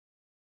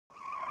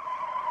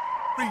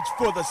Reach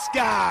for the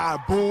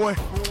sky, boy.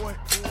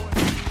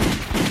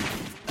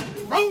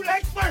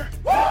 Rolex wearing.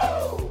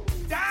 Woo!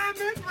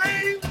 Diamond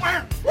ring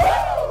wearing.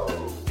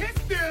 Woo! Kiss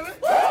stealing.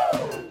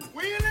 Woo!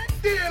 Wheeling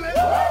dealing.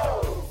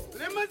 Woo!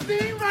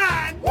 Limousine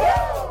riding.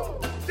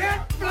 Woo!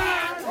 Jet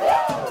flying.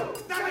 Woo!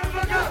 Stuck in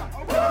the gun.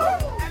 Woo!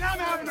 And I'm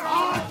having a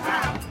hard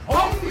time.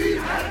 Only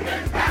having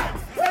a good time.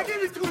 Now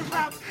give me 2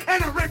 rounds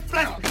and a Ric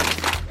Flair.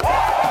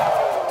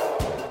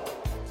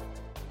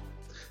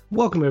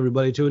 Welcome,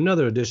 everybody, to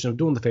another edition of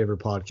Doing the Favor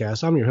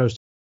podcast. I'm your host.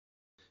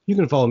 You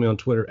can follow me on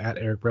Twitter at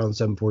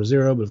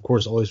EricBrown740, but of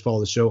course, always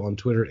follow the show on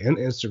Twitter and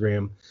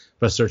Instagram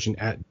by searching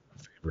at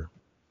Favor.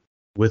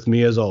 With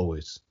me, as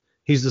always,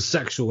 he's the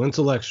sexual,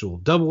 intellectual,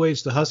 Double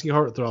H, the Husky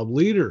heartthrob,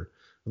 leader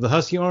of the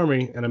Husky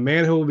Army, and a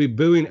man who will be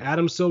booing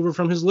Adam Silver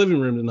from his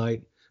living room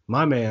tonight,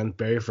 my man,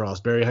 Barry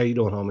Frost. Barry, how you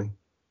doing, homie?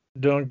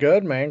 Doing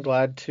good, man.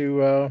 Glad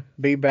to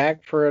be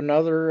back for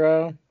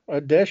another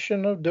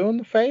edition of Doing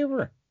the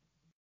Favor.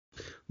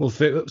 We'll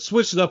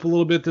switch it up a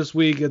little bit this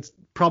week. It's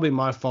probably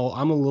my fault.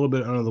 I'm a little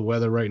bit under the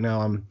weather right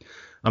now.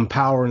 I'm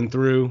powering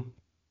through.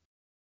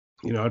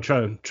 You know,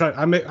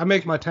 I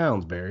make my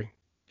towns, Barry.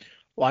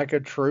 Like a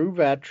true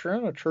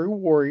veteran, a true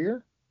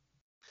warrior.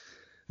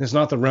 It's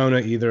not the Rona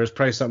either. It's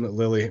probably something that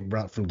Lily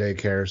brought from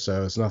daycare,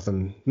 so it's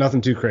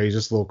nothing too crazy.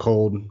 Just a little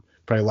cold,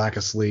 probably lack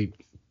of sleep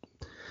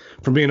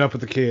from being up with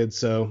the kids.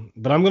 So,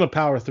 but I'm gonna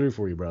power through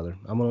for you, brother.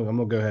 I'm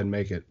gonna go ahead and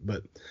make it.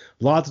 But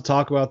a lot to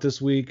talk about this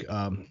week.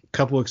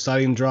 Couple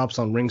exciting drops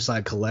on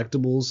Ringside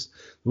Collectibles.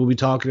 We'll be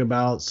talking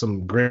about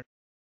some great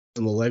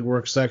in the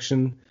legwork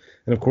section,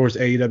 and of course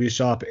AEW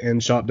Shop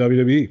and Shop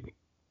WWE.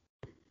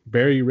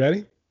 Barry, you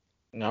ready?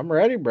 I'm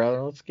ready,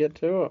 brother. Let's get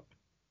to it.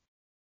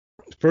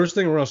 First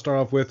thing we're gonna start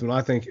off with, and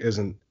I think is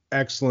an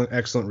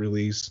excellent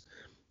release,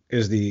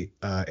 is the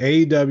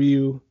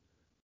AEW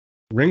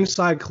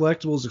Ringside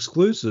Collectibles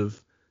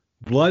exclusive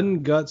Blood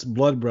and Guts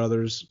Blood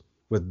Brothers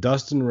with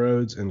Dustin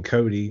Rhodes and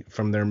Cody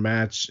from their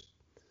match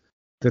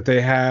that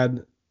they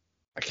had.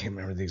 I can't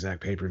remember the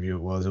exact pay-per-view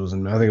it was. I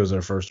think it was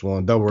their first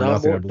one. Double or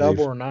Nothing, I believe.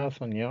 Double or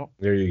Nothing, yep.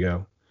 There you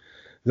go.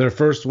 Their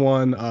first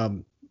one.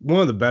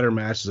 One of the better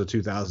matches of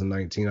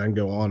 2019. I can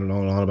go on and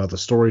on about the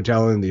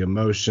storytelling, the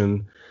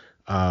emotion,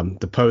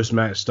 the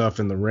post-match stuff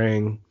in the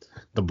ring,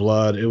 the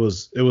blood. It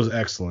was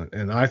excellent.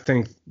 And I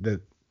think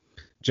that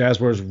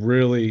Jazzwares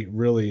really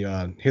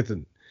hit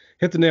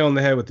the nail on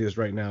the head with this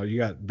right now. You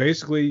got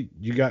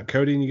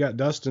Cody and you got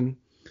Dustin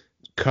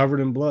covered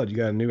in blood. You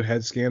got a new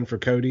head scan for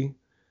Cody,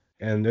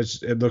 and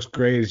it looks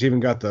great. It's even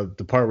got the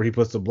part where he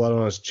puts the blood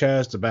on his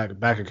chest. The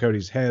back of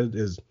Cody's head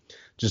is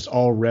just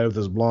all red with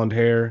his blonde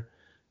hair.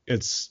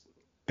 It's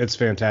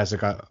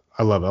fantastic. I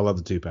love it. I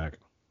love the 2-pack.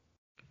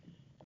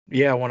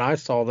 Yeah, when I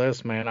saw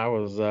this, man, I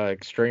was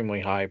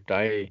extremely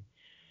hyped.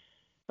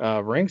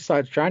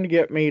 Ringside's trying to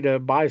get me to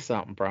buy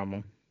something from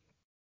them.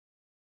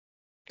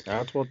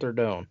 That's what they're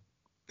doing.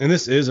 And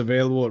this is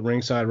available at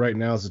Ringside right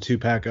now as a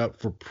 2-pack up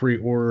for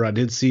pre-order. I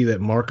did see that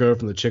Marco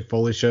from the Chick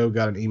Foley show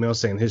got an email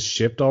saying his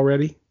shipped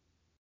already.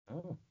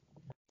 Oh.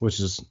 Which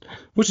is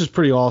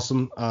pretty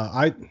awesome.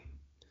 I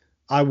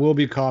will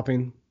be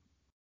copying.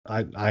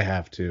 I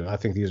have to. I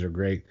think these are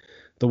great.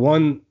 The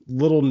one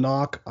little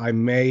knock I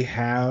may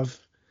have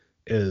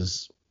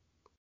is,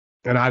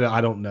 and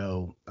I don't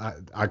know,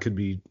 I could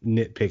be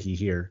nitpicky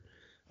here.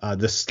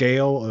 The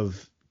scale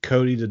of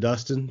Cody to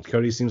Dustin.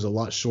 Cody seems a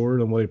lot shorter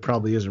than what he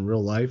probably is in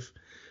real life.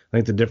 I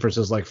think the difference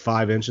is like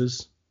 5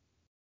 inches.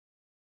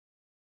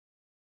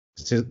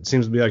 It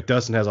seems to be like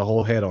Dustin has a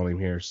whole head on him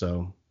here.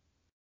 So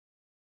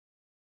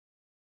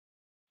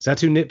is that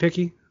too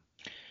nitpicky?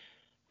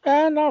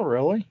 Not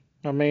really.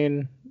 I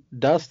mean,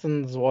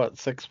 Dustin's what,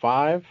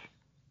 6'5"?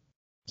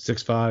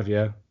 6'5",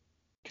 yeah.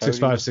 6'5",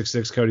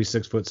 6'6". Cody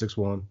 6 foot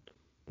 6'1".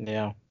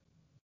 Yeah.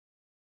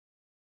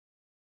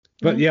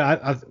 But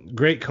yeah,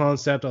 great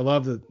concept. I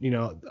love that. You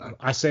know,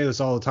 I say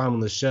this all the time on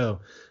this show.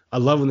 I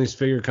love when these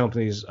figure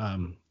companies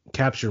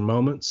capture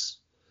moments,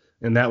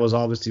 and that was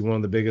obviously one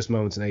of the biggest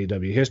moments in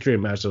AEW history. A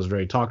match that was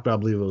very talked about.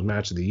 I believe it was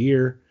match of the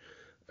year,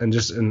 and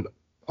just an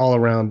all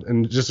around,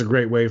 and just a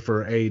great way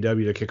for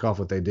AEW to kick off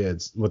what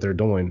they're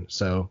doing.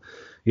 So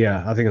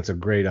yeah, I think it's a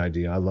great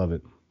idea. I love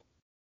it.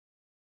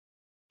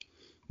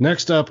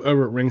 Next up,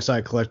 over at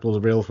Ringside Collectibles,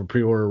 available for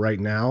pre-order right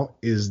now,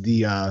 is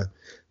the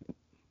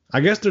I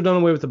guess they're done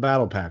away with the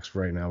battle packs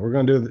for right now. We're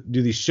going to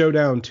do these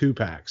Showdown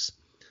 2-packs.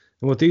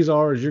 And what these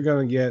are is you're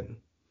going to get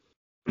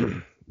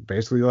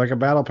basically like a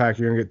battle pack.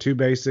 You're going to get 2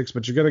 basics,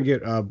 but you're going to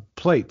get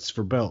plates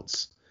for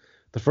belts.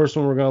 The first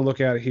one we're going to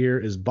look at here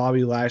is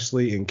Bobby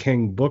Lashley and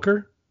King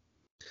Booker.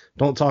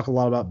 Don't talk a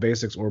lot about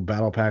basics or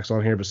battle packs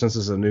on here, but since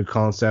this is a new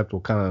concept, we'll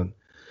kind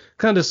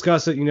of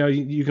discuss it. You know,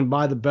 you can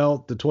buy the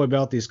belt, the toy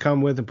belt these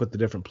come with, and put the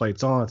different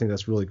plates on. I think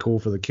that's really cool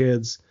for the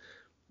kids.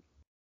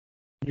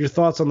 Your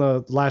thoughts on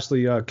the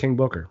Lashley King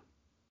Booker?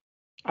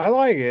 I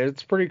like it.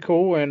 It's pretty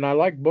cool, and I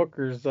like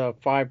Booker's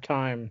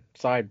 5-time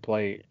side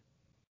plate.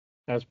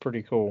 That's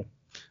pretty cool.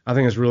 I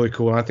think it's really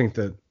cool, and I think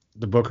that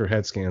the Booker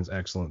head scan's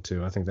excellent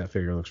too. I think that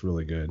figure looks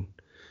really good.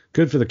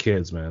 Good for the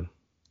kids, man.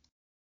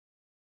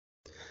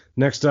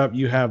 Next up,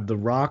 you have The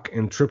Rock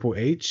and Triple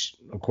H.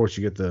 Of course,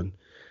 you get the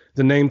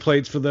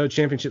nameplates for those,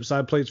 championship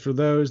side plates for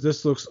those.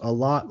 This looks a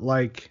lot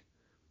like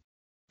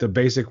the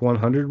basic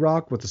 100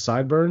 Rock with the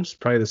sideburns,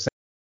 probably the same.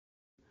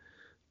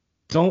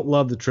 Don't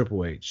love the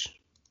Triple H.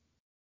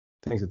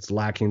 I think it's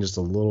lacking just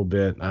a little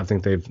bit. I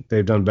think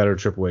they've done better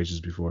Triple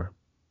H's before.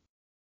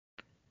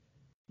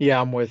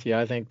 Yeah, I'm with you.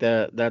 I think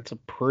that's a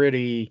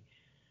pretty.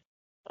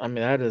 I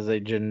mean, that is a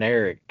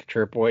generic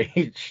Triple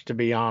H, to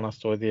be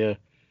honest with you.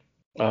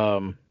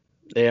 Yeah,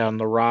 and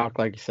The Rock,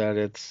 like you said,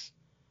 it's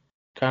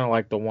kind of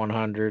like the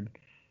 100.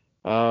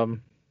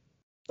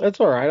 That's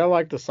all right. I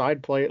like the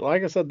side plate.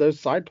 Like I said, those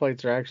side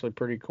plates are actually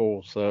pretty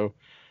cool. So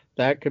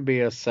that could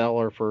be a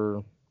seller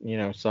for,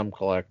 some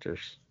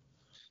collectors.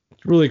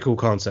 Really cool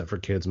concept for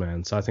kids,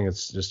 man. So I think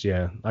it's just,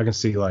 I can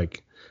see,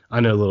 like, I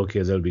know little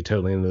kids that would be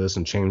totally into this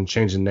and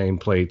changing name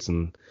plates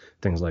and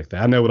things like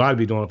that. I know what I'd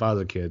be doing if I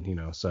was a kid,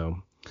 so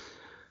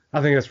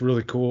I think that's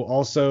really cool.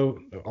 Also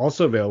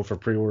available for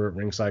pre-order at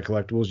Ringside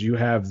Collectibles, you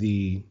have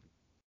the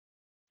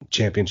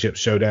Championship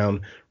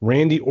Showdown,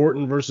 Randy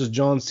Orton versus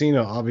John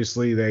Cena.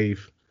 Obviously,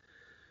 they've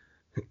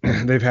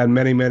had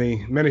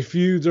many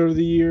feuds over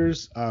the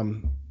years.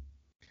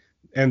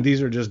 And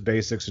these are just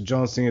basics. So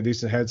John Cena,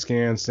 decent head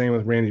scan. Same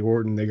with Randy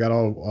Orton. They got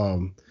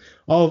all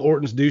of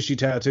Orton's douchey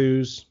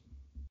tattoos.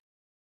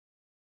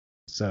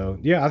 So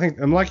yeah, I think,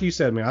 and like you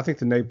said, man, I think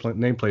the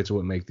nameplates are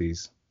what make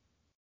these.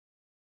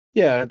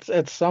 Yeah,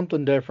 it's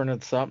something different.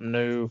 It's something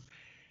new,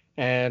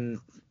 and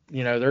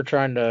they're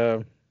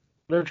trying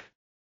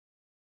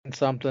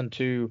something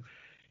to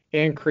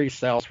increase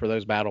sales for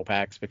those battle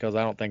packs because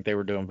I don't think they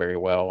were doing very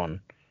well,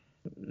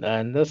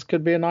 and this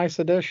could be a nice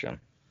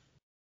addition.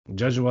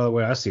 Judging by the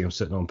way I see them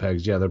sitting on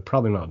pegs, yeah, they're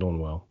probably not doing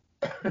well.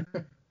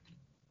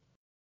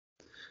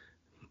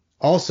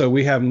 Also,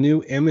 we have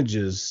new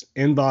images,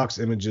 inbox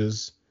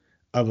images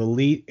of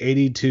Elite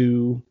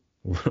 82.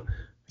 I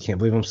can't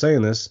believe I'm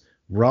saying this.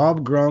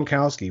 Rob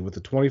Gronkowski with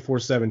the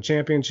 24/7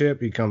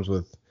 championship. He comes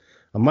with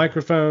a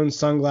microphone,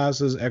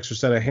 sunglasses, extra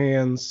set of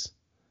hands.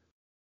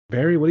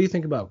 Barry, what do you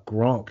think about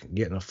Gronk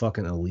getting a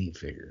fucking Elite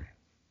figure?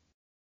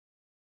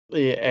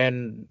 Yeah,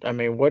 and I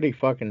mean, what'd he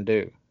fucking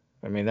do?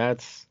 I mean,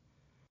 that's.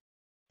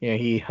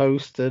 He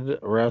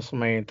hosted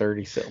WrestleMania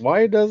 36.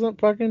 Why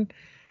doesn't fucking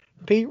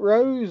Pete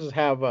Rose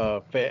have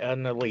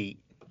an Elite?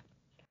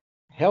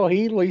 Hell,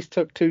 he at least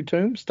took 2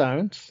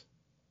 tombstones.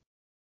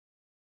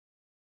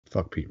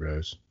 Fuck Pete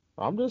Rose.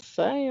 I'm just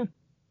saying.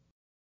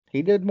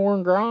 He did more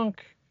than Gronk.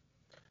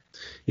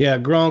 Yeah,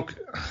 Gronk,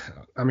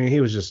 I mean,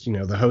 he was just,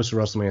 the host of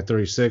WrestleMania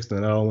 36, and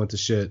then it all went to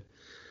shit.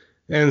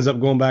 Ends up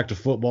going back to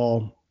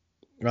football.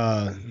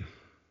 I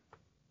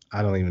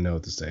don't even know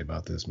what to say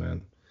about this,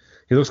 man.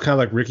 He looks kind of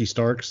like Ricky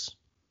Starks.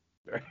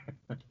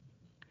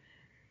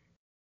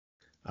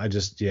 I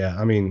guess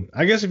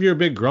if you're a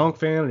big Gronk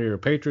fan or you're a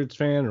Patriots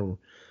fan or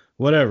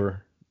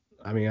whatever,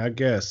 I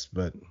guess,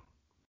 but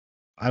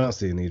I don't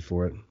see a need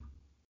for it.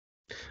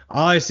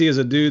 All I see is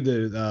a dude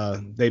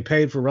that they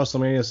paid for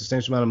WrestleMania a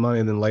substantial amount of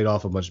money and then laid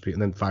off a bunch of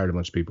people and then fired a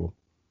bunch of people.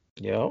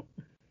 Yep.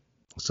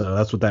 So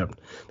that's what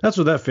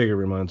that figure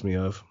reminds me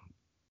of.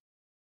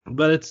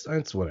 But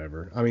it's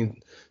whatever. I mean,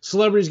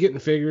 celebrities getting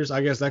figures,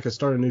 I guess that could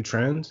start a new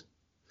trend.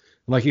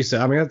 Like you said,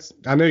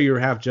 I know you were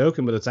half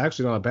joking, but it's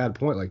actually not a bad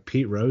point. Like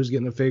Pete Rose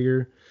getting a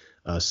figure,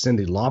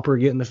 Cyndi Lauper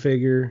getting a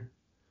figure,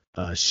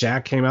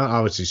 Shaq came out.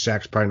 Obviously,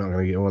 Shaq's probably not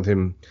going to get one with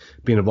him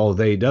being involved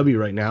with AEW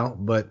right now,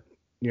 but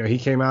he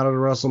came out of the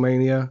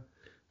WrestleMania.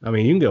 I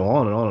mean, you can go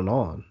on and on and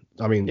on.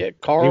 I mean,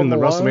 even the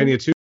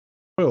WrestleMania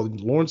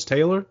 2, Lawrence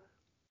Taylor.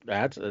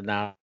 That's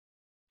now,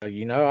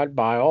 I'd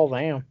buy all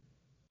them.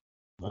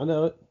 I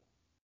know it.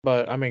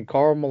 But I mean,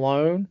 Karl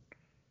Malone,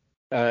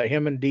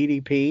 him and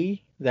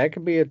DDP. That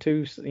could be a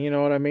 2, you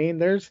know what I mean?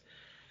 There's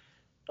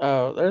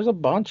a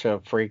bunch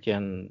of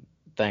freaking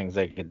things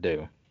they could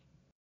do.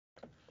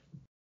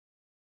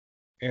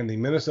 And the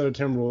Minnesota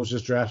Timberwolves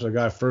just drafted a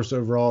guy first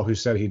overall who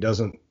said he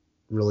doesn't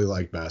really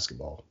like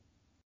basketball.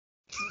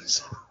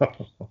 So,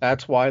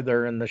 that's why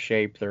they're in the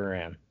shape they're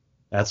in.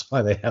 That's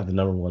why they have the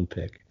number 1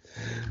 pick.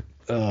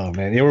 Oh,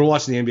 man. Yeah, we're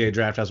watching the NBA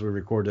draft as we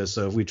record this,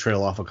 so if we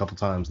trail off a couple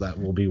times, that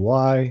will be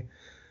why.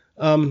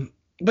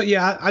 But,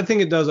 yeah, I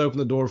think it does open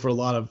the door for a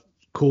lot of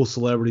cool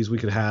celebrities we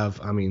could have,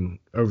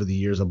 over the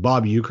years. A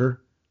Bob Uecker.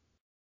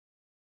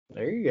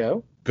 There you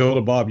go. Go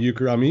to Bob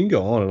Uecker. You can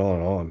go on and on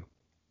and on.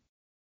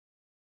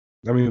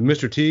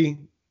 Mr. T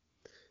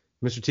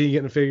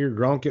getting a figure,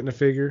 Gronk getting a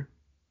figure.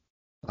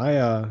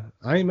 I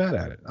ain't mad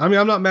at it. I'm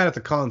not mad at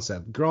the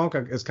concept.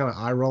 Gronk is kind of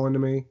eye rolling to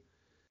me,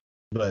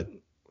 but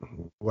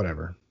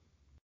whatever.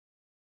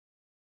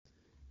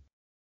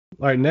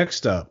 All right,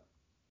 next up,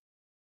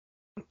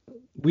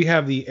 we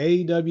have the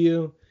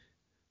AEW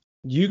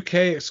UK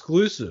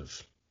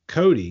exclusive,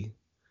 Cody,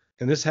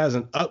 and this has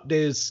an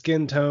updated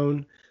skin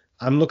tone.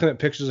 I'm looking at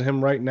pictures of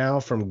him right now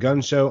from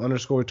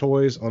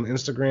Gunshow_toys on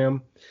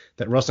Instagram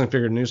that Wrestling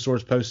Figure News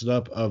Source posted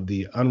up of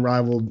the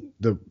Unrivaled,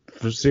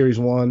 for Series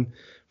 1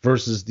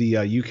 versus the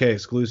UK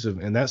exclusive,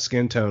 and that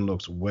skin tone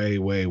looks way,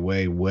 way,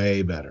 way,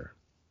 way better.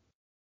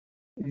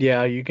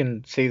 Yeah, you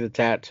can see the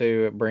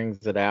tattoo. It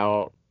brings it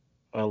out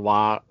a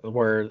lot.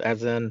 Where,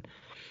 as in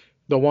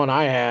the one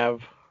I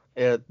have,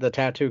 the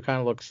tattoo kind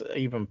of looks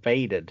even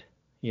faded.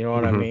 You know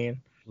what I hmm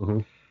mean? hmm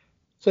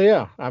So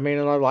yeah, I mean,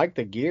 and I like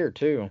the gear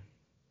too.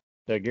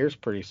 The gear's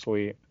pretty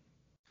sweet.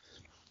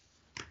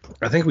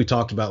 I think we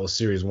talked about with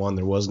Series 1,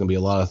 there was going to be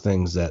a lot of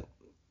things that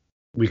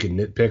we could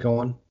nitpick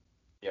on.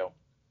 Yo.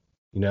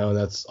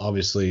 That's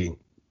obviously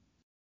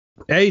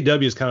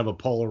AEW is kind of a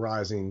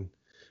polarizing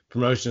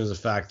promotion, is the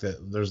fact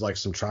that there's like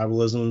some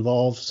tribalism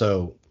involved.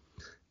 So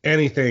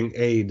anything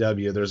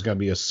AEW, there's going to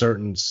be a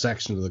certain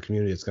section of the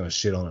community that's going to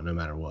shit on it no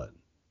matter what.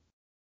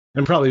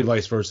 And probably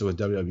vice versa with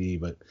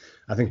WWE, but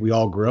I think we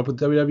all grew up with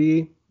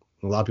WWE.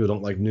 A lot of people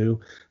don't like new.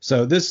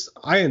 So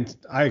I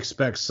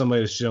expect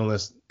somebody to shit on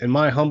this. In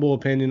my humble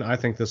opinion, I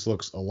think this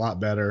looks a lot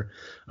better.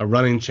 A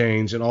running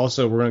change, and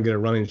also we're going to get a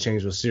running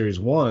change with Series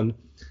 1,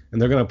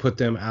 and they're going to put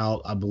them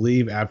out, I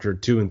believe, after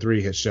 2 and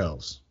 3 hit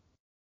shelves.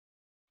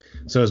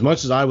 So as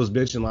much as I was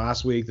bitching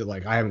last week that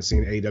like I haven't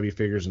seen AEW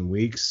figures in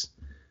weeks,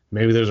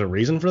 maybe there's a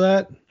reason for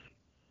that,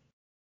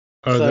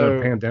 other than a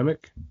So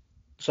pandemic.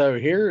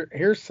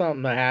 here's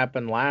something that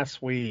happened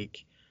last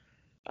week,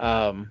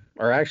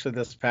 or actually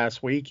this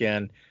past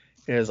weekend,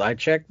 is I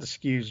checked the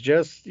SKUs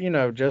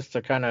just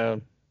to kind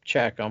of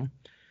check them,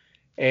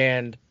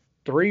 and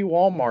three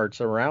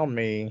Walmarts around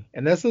me,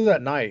 and this is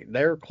at night,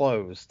 they're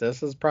closed.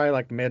 This is probably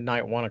like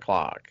midnight, 1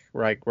 o'clock,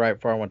 right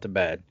before I went to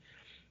bed.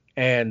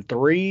 And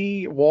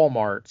three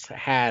Walmarts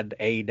had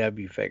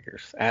AEW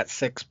figures at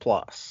 6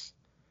 plus.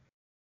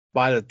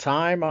 By the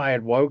time I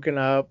had woken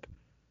up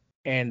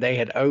and they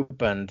had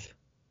opened,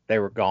 they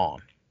were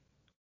gone.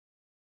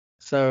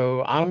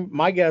 So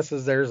my guess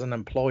is there's an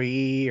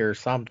employee or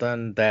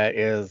something that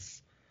is,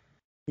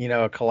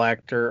 a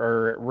collector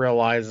or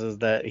realizes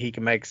that he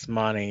can make some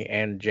money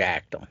and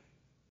jacked them.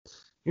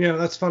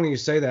 That's funny you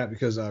say that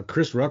because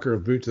Chris Rucker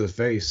of Boot to the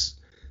Face,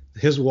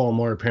 his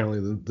Walmart apparently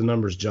the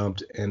numbers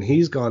jumped, and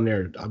he's gone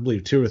there I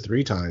believe 2 or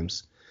 3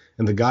 times,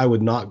 and the guy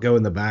would not go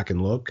in the back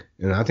and look,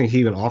 and I think he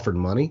even offered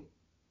money.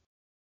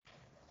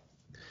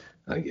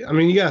 I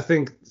mean, you gotta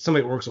think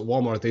somebody that works at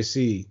Walmart, they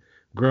see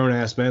grown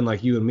ass men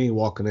like you and me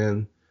walking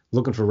in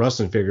looking for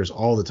wrestling figures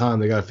all the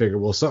time. They gotta figure,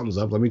 well, something's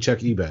up. Let me check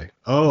eBay.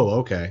 Oh,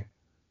 okay.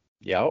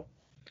 Yep.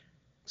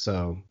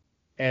 So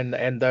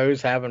And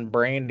those having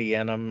Brandy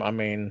in them, I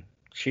mean,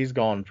 she's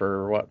going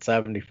for what,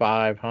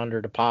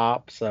 7,500 a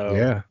pop.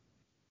 yeah.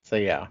 So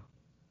yeah,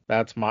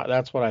 that's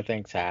what I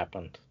think's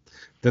happened.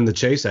 Then the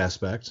chase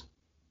aspect.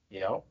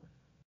 Yep.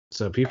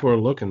 So people are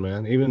looking,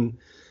 man. Even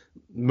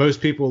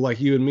most people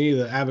like you and me,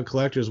 the avid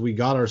collectors, we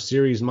got our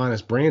series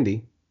minus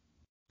Brandy.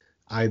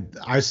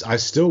 I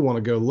still want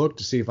to go look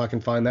to see if I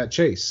can find that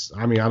chase.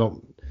 I mean, I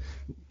don't,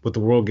 with the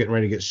world getting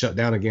ready to get shut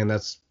down again,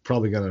 that's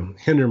probably going to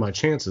hinder my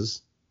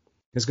chances.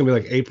 It's going to be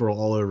like April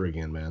all over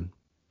again, man.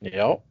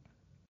 Yep.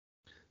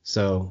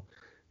 So,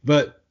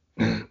 but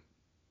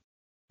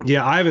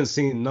yeah, I haven't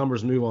seen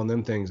numbers move on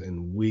them things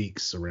in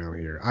weeks around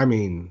here. I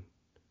mean,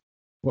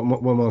 what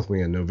month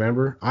we in?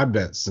 November? I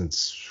bet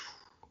since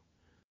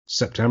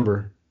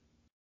September.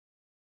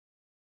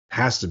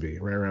 Has to be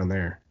right around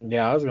there.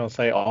 Yeah, I was gonna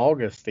say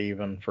August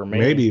even for me.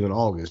 Maybe even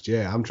August.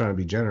 Yeah, I'm trying to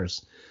be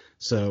generous.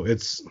 So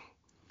it's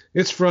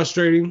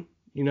frustrating,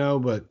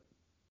 but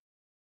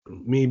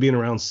me being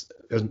around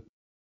as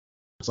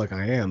like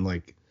I am,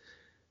 like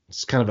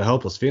it's kind of a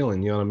helpless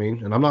feeling, you know what I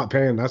mean? And I'm not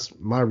paying. That's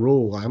my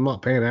rule. I'm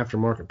not paying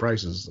aftermarket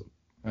prices.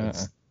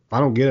 If I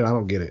don't get it, I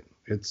don't get it.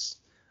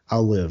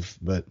 I'll live,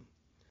 but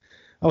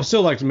I would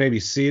still like to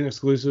maybe see an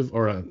exclusive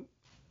or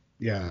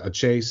a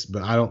chase,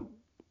 but I don't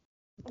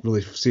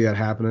really see that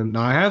happening.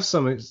 Now I have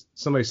somebody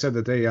said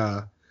that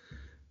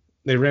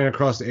they ran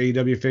across the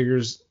AEW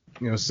figures,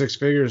 6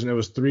 figures, and it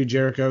was 3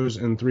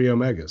 Jerichos and 3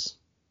 Omegas.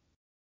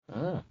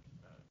 Oh.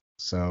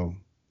 So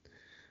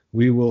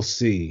we will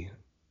see.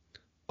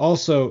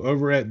 Also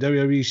over at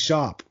WWE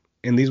Shop,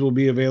 and these will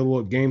be available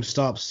at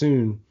GameStop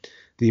soon,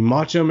 the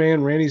Macho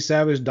Man Randy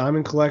Savage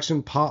Diamond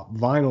Collection Pop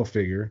Vinyl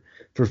figure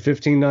for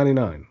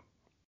 $15.99.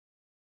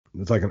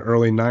 It's like an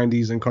early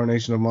 90s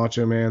incarnation of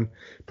Macho Man,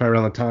 probably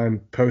around the time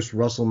post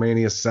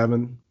WrestleMania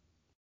 7,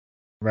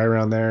 right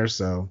around there.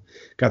 So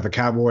got the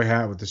cowboy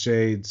hat with the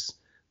shades,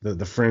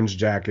 the fringe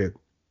jacket.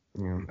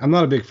 I'm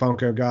not a big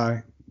Funko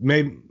guy.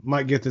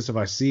 Might get this if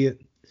I see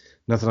it.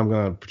 Nothing I'm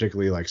gonna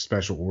particularly like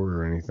special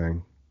order or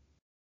anything.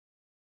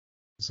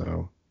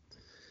 So,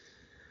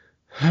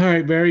 all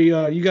right, Barry,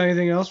 you got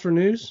anything else for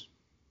news?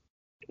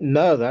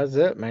 No, that's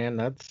it, man.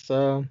 That's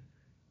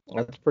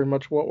pretty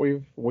much what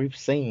we've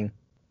seen.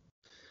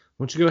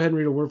 Why don't you go ahead and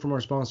read a word from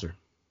our sponsor?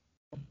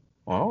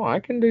 Well, I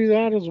can do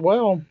that as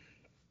well.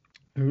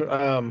 And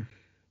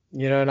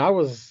I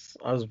was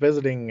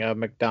visiting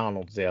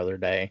McDonald's the other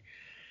day,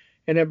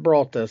 and it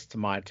brought this to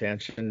my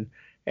attention,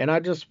 and I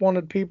just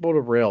wanted people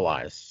to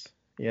realize,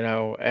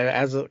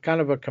 as a kind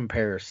of a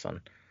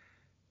comparison,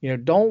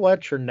 don't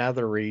let your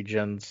nether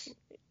regions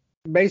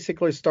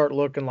basically start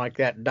looking like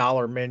that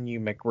dollar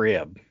menu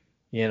McRib.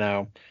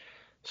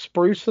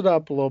 Spruce it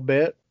up a little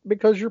bit.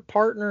 because your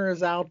partner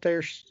is out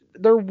there,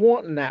 they're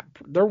wanting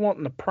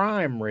the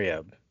prime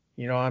rib.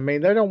 You know what I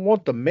mean? They don't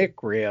want the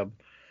McRib.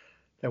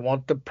 They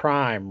want the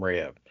prime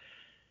rib.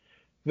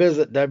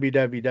 Visit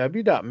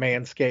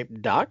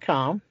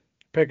www.manscaped.com,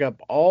 pick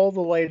up all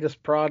the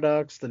latest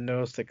products, the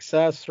newest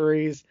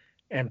accessories,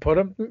 and put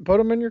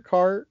them in your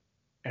cart.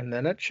 And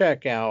then at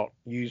checkout,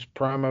 use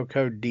promo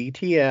code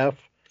DTF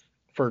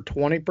for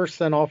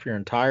 20% off your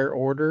entire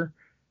order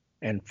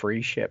and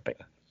free shipping.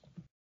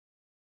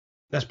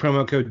 That's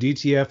promo code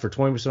DTF for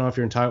 20% off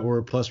your entire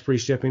order plus free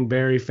shipping.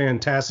 Barry,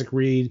 fantastic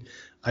read.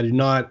 I do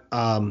not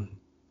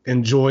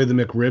enjoy the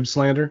McRib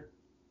slander.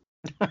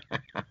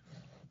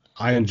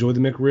 I enjoy the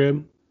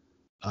McRib.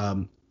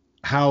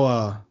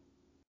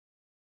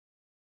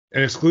 An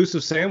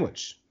exclusive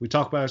sandwich. We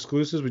talk about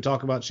exclusives. We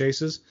talk about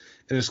chases.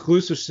 An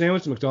exclusive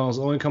sandwich at McDonald's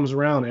only comes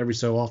around every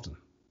so often.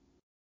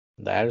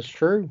 That is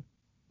true.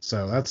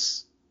 So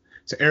it's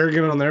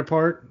arrogant on their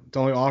part to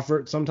only offer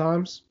it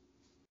sometimes.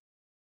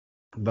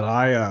 But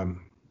I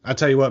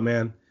tell you what,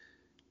 man,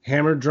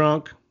 hammered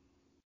drunk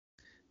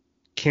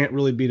can't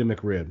really beat a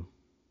McRib.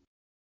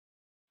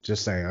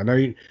 Just saying. I know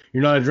you're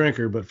not a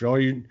drinker, but for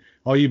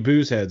all you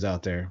booze heads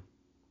out there,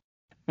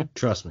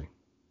 trust me.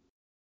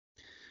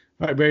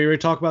 All right, Barry, you ready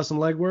to talk about some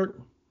leg work?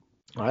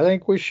 I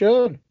think we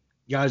should.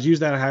 Guys, use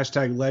that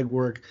hashtag leg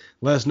work.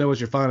 Let us know what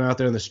you're finding out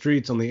there in the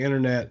streets, on the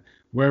internet,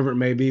 wherever it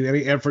may be.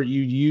 Any effort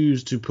you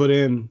use to put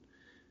in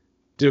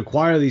to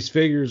acquire these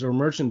figures or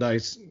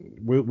merchandise,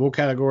 we'll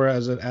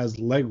categorize it as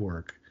leg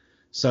work.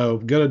 So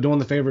go to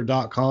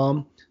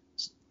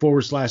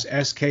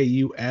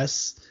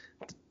doingthefavor.com/SKUS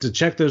to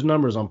check those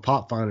numbers on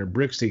Pop Finder,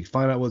 Brickseek,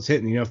 find out what's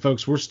hitting. You know,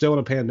 folks, we're still in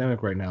a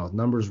pandemic right now with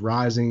numbers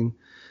rising,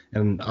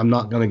 and I'm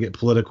not going to get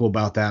political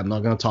about that. I'm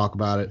not going to talk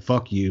about it.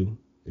 Fuck you.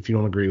 If you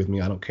don't agree with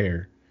me, I don't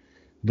care.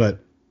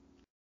 But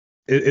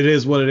it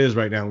is what it is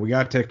right now. We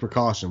got to take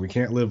precaution. We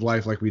can't live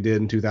life like we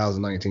did in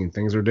 2019.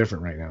 Things are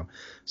different right now.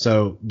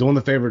 So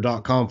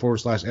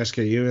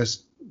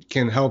doingthefavor.com/SKUS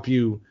can help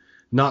you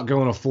not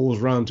go on a fool's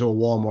run to a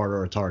Walmart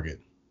or a Target.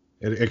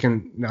 It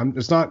can. Now,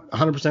 it's not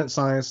 100%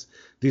 science,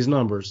 these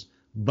numbers,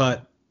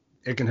 but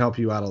it can help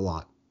you out a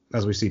lot.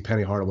 As we see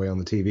Penny Hardaway on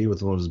the TV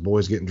with one of his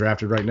boys getting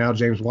drafted right now,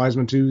 James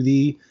Wiseman to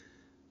the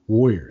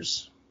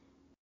Warriors.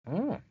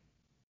 Oh.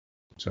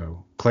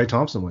 So Klay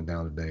Thompson went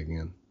down today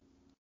again.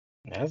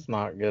 That's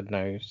not good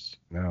news.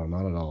 No,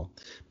 not at all.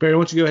 Barry,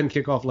 why don't you go ahead and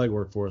kick off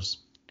legwork for us?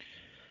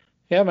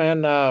 Yeah,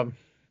 man.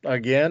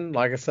 Again,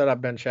 like I said,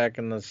 I've been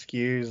checking the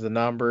SKUs, the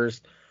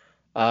numbers.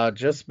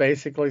 Just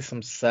basically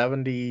some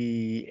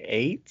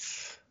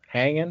 78s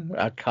hanging,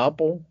 a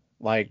couple,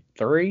 like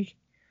 3.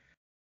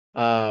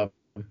 A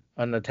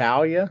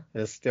Natalia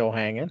is still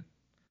hanging.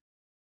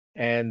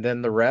 And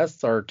then the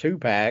rest are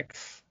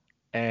 2-packs.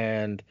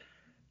 And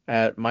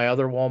at my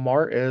other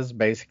Walmart is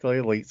basically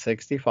Elite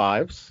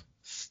 65s.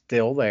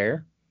 Still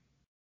there.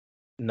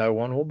 No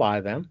one will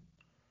buy them.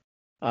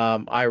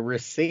 I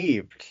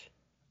received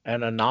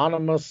an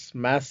anonymous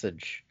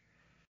message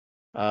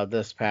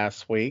this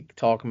past week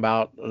talking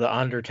about The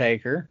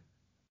Undertaker,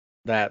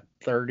 that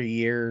 30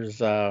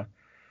 years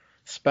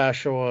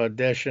special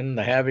edition,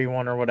 the heavy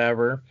one or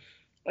whatever.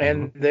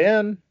 And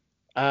then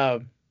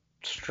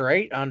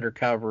straight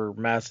undercover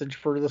message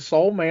for the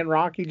Soul Man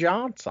Rocky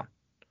Johnson.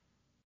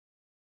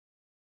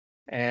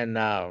 And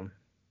I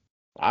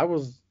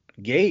was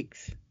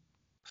geeked.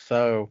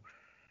 So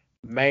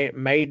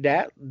made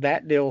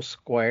that deal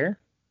square,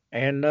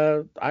 and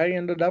I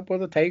ended up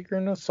with a Taker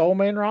and a Soul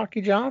Man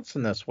Rocky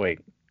Johnson this week.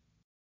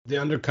 The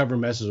undercover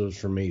message was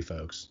for me,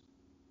 folks.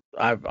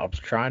 I was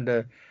trying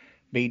to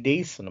be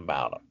decent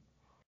about it.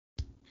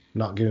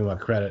 Not giving my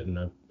credit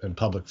in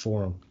public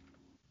forum.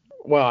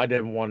 Well, I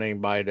didn't want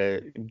anybody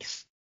to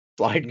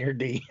slide in your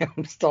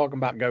DMs talking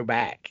about go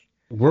back.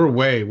 We're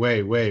way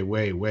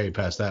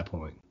past that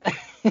point.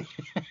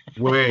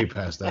 Way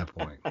past that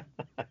point.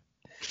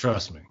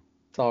 Trust me.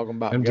 Talking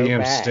about them go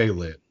DMs back. stay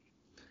lit.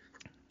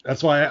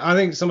 That's why I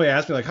think somebody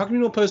asked me, like, how come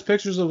you don't post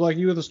pictures of, like,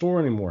 you at the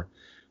store anymore?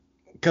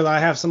 Because I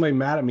have somebody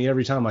mad at me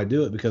every time I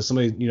do it, because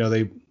somebody, you know,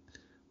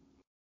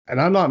 and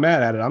I'm not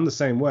mad at it. I'm the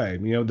same way.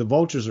 You know, the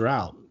vultures are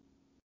out.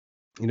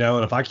 You know,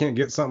 and if I can't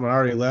get something I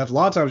already left, a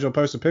lot of times you'll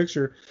post a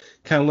picture,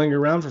 kind of linger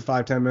around for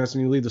 5-10 minutes,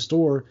 and you leave the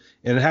store,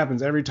 and it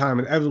happens every time.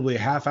 Inevitably, a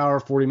half hour,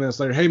 40 minutes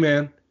later, hey,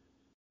 man,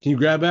 can you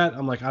grab that?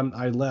 I'm like,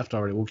 I left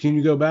already. Well, can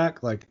you go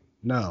back? Like,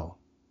 no.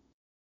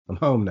 I'm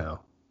home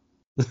now.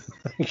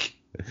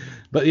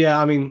 But, yeah,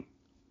 I mean,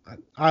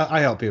 I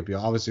help people,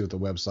 obviously, with the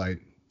website.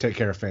 Take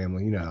care of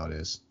family. You know how it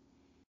is.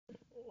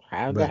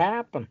 How'd that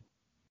happen?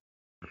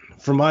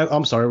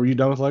 I'm sorry, were you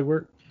done with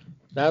legwork?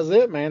 That was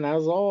it, man. That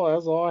was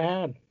all I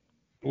had.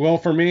 Well,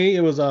 for me,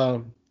 it was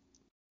kind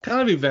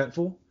of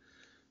eventful.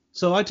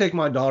 So I take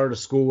my daughter to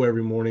school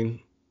every morning.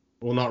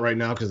 Well, not right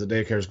now because the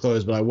daycare is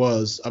closed, but I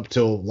was up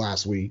till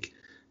last week.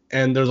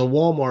 And there's a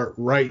Walmart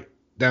right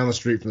down the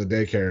street from the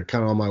daycare,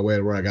 kind of on my way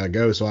to where I got to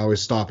go. So I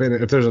always stop in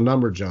it. If there's a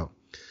number jump,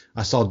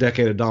 I saw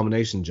Decade of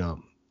Domination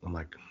jump. I'm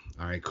like,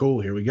 all right,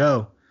 cool, here we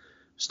go.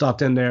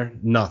 Stopped in there,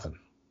 nothing.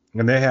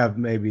 And they have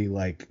maybe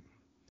like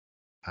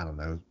I don't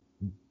know,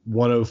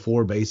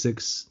 104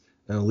 basics,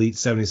 and Elite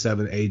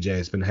 77 AJ.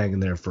 It's been hanging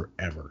there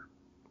forever.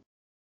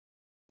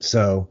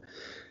 So,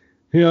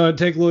 I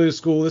take Lily to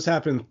school. This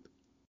happened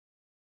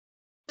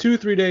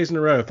 2-3 days in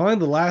a row. Finally,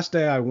 the last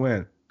day I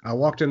went, I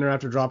walked in there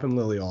after dropping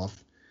Lily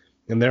off,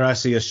 and there I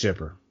see a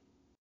shipper.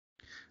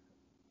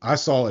 I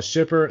saw a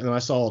shipper, and I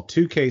saw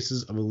 2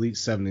 cases of Elite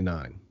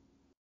 79.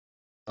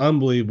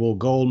 Unbelievable.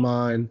 Gold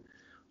mine.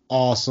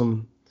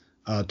 Awesome.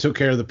 Took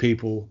care of the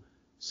people.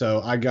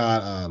 So I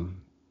got a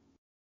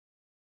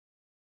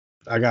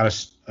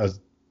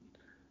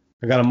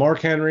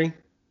Mark Henry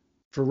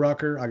for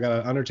Rucker. I got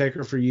an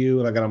Undertaker for you,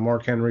 and I got a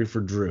Mark Henry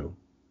for Drew.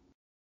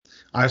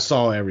 I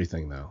saw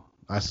everything though.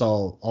 I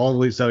saw all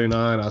Elite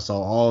 79. I saw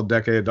all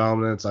Decade of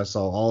Dominance. I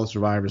saw all the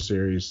Survivor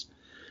Series.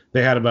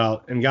 They had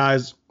and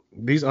guys,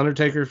 these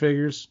Undertaker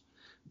figures,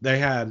 they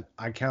had,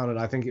 I counted,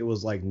 I think it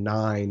was like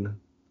 9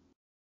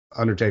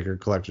 Undertaker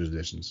collector's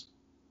editions,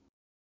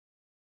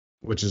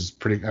 which is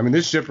pretty. I mean,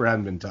 this shipper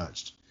hadn't been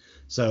touched,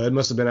 so it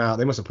must have been out.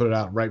 They must have put it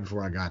out right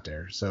before I got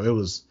there, so it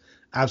was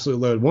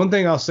absolutely loaded. One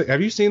thing I'll say, have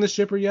you seen the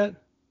shipper yet?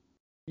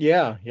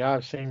 Yeah,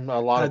 I've seen a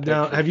lot of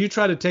now, pictures. have you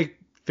tried to take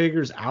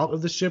figures out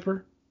of the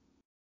shipper?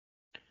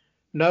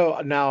 No,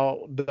 now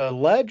the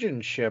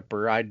Legend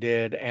shipper I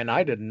did, and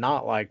I did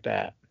not like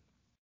that.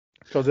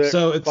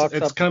 So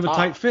it's kind of a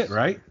tight fit,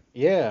 right?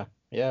 Yeah.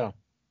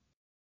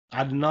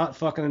 I did not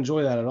fucking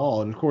enjoy that at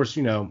all. And of course,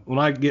 when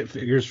I get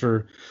figures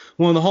for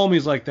one of the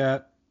homies like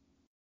that,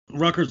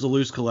 Rucker's a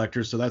loose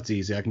collector, so that's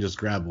easy. I can just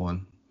grab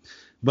one.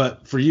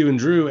 But for you and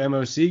Drew,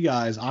 MOC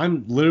guys,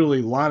 I'm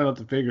literally lining up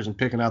the figures and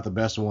picking out the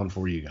best one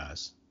for you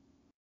guys.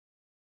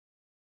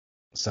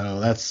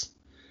 So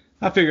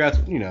I figure that's,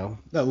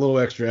 that little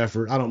extra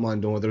effort. I don't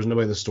mind doing it. There was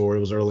nobody in the store. It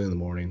was early in the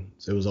morning,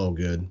 so it was all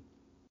good.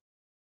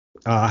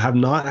 I have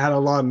not had a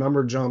lot of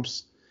number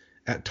jumps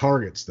at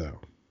Targets, though.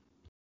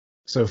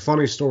 So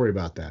funny story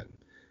about that.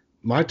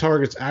 My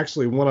Targets,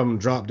 actually, one of them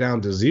dropped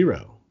down to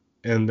 0.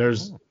 And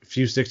there's a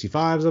few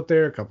 65s up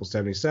there, a couple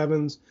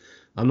 77s.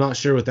 I'm not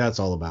sure what that's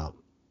all about.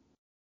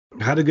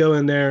 I had to go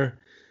in there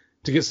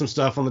to get some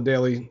stuff on the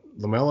daily.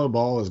 LaMelo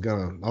Ball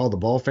the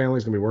Ball family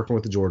is going to be working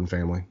with the Jordan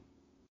family.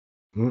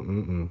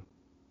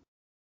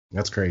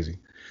 That's crazy.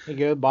 You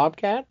good,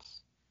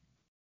 Bobcats?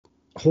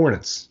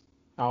 Hornets.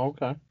 Oh,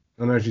 okay.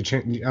 I don't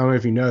know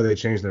if you know they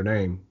changed their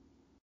name.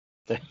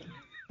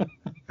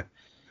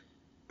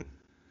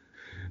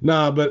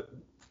 Nah, but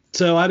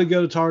so I had to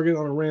go to Target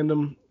on a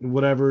random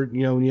whatever,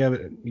 when you have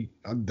it,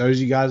 those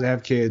of you guys that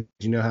have kids,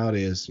 you know how it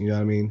is, you know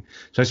what I mean?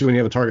 Especially when you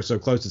have a Target so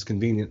close, it's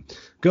convenient.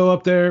 Go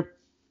up there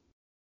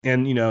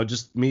and,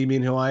 just me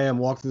being who I am,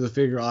 walk through the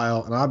figure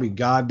aisle, and I'll be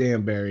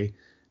goddamn Barry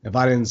if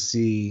I didn't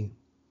see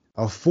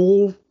a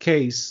full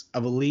case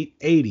of Elite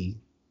 80.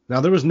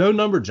 Now, there was no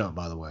number jump,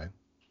 by the way.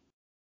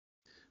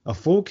 A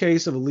full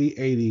case of Elite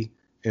 80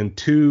 and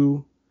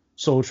 2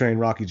 Soul Train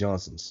Rocky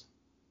Johnsons.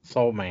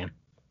 Soul Man,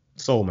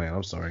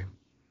 I'm sorry.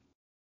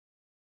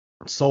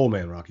 Soul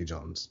Man Rocky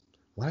Johnsons.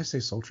 Why did I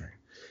say Soul Train?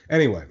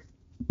 Anyway,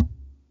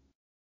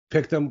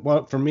 picked them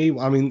up for me.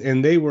 I mean,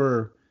 and they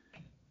were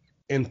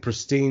in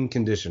pristine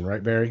condition,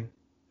 right, Barry?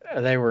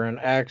 they were in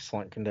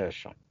excellent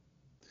condition.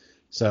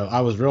 So I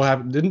was real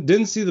happy.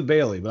 Didn't see the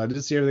Bailey, but I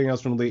did see everything else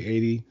from Elite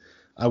 80.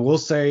 I will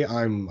say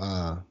I'm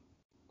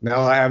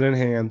now I have it in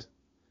hand.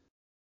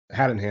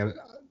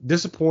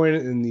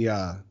 Disappointed in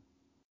the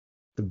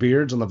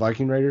beards on the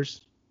Viking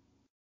Raiders.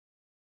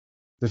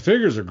 The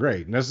figures are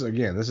great. And this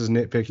is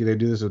nitpicky. They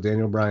do this with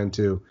Daniel Bryan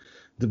too.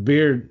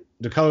 The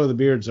color of the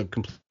beard's a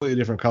completely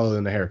different color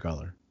than the hair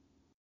color.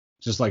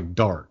 Just like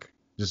dark.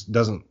 Just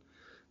doesn't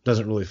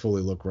really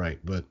fully look right.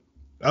 But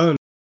other than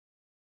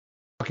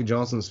Rocky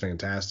Johnson's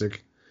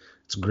fantastic.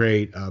 It's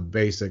great.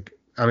 Basic.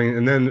 I mean,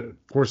 and then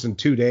of course in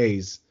 2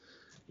 days,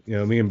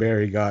 me and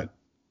Barry got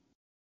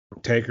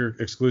Taker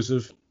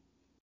exclusive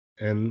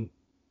and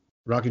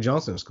Rocky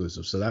Johnson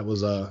exclusive. So that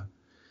was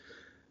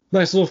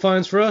nice little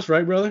finds for us,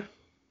 right, brother?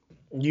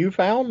 You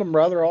found them,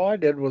 brother. All I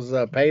did was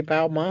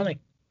PayPal money.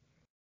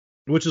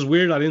 Which is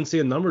weird. I didn't see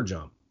a number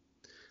jump.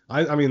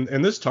 I mean,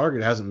 and this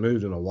Target hasn't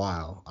moved in a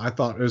while. I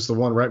thought it was the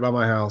one right by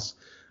my house.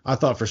 I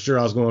thought for sure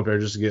I was going up there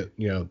just to get,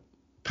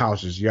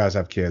 pouches. You guys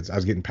have kids. I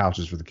was getting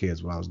pouches for the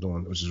kids when I was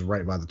doing, which is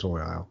right by the toy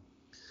aisle.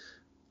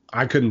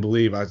 I couldn't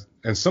believe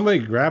and somebody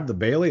grabbed the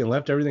Bailey and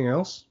left everything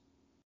else.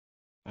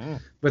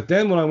 But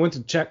then when I went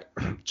to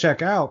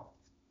check out,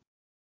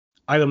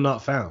 item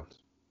not found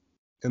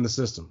in the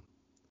system.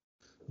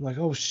 I'm like,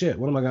 oh shit,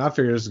 what am I gonna? I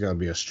figure this is gonna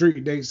be a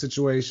street date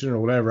situation or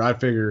whatever. I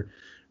figure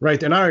right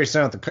then, I already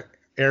sent out the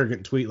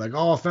arrogant tweet like,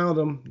 oh, I found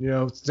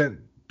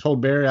him.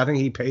 Told Barry, I think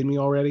he paid me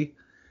already.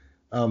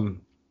 Go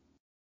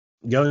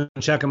and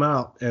check him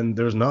out, and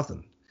there's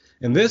nothing.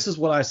 And this is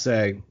what I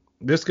say.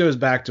 This goes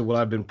back to what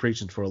I've been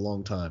preaching for a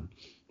long time.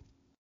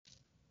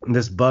 And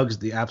this bugs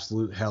the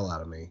absolute hell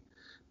out of me.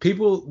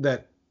 People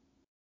the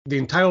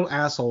entitled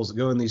assholes that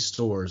go in these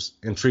stores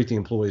and treat the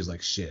employees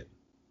like shit.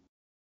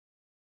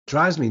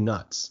 Drives me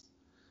nuts.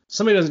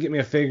 Somebody doesn't get me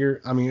a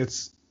figure. I mean,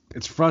 it's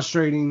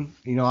frustrating.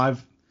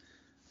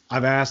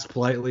 I've asked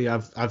politely.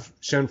 I've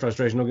shown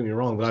frustration. Don't get me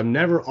wrong, but I've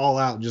never all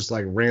out just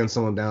like ran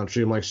someone down,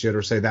 treat them like shit,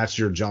 or say that's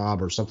your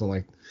job or something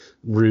like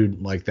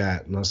rude like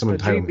that. No, some A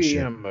entitlement shit.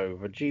 GBM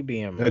move. A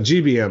GBM A move.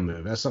 GBM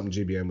move. That's something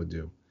GBM would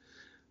do.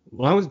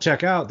 When I went to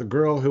check out, the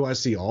girl who I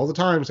see all the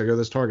time, so I go to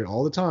this Target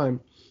all the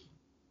time,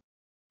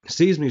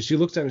 sees me. She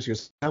looks at me. She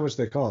goes, "How much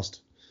they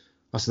cost?"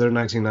 I said, "They're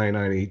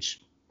 $19.99 each."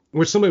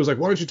 Which somebody was like,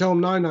 "Why don't you tell them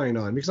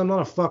 $9.99?" Because I'm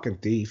not a fucking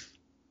thief.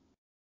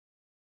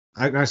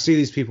 I see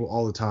these people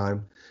all the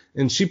time.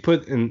 And she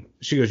goes,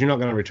 "You're not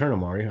going to return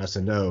them, are you?" I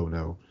said,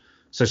 No.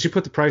 So she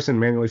put the price in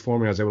manually for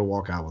me. I was able to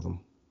walk out with them.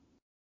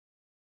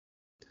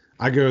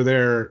 I go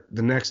there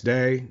the next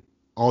day.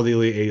 All the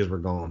Elite 80s were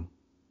gone.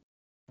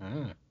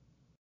 Mm.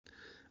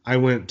 I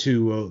went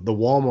to the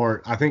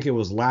Walmart. I think it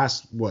was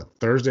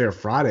Thursday or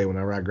Friday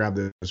whenever I grabbed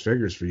those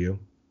figures for you.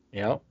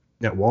 Yep.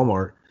 At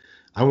Walmart.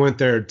 I went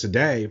there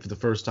today for the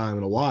first time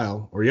in a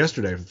while, or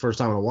yesterday for the first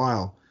time in a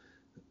while.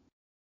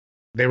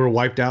 They were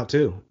wiped out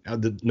too.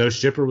 No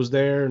shipper was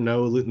there.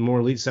 No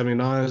more Elite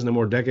 79s. No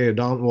more Decade of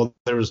Dawn. Well,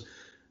 there was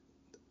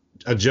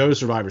a Joe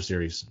Survivor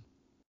Series,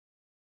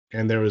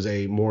 and there was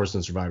a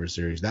Morrison Survivor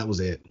Series. That was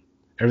it.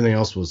 Everything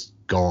else was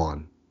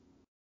gone.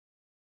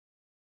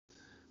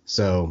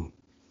 So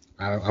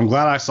I'm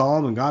glad I saw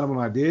them and got them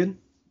when I did,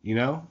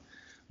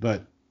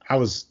 But I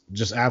was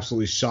just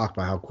absolutely shocked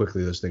by how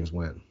quickly those things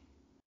went.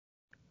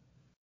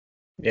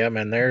 Yeah,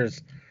 man.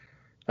 There's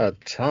a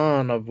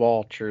ton of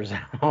vultures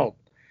out.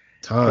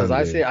 Ton,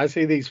 Because dude. I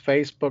see these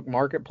Facebook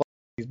marketplaces,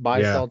 these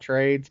buy sell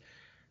trades,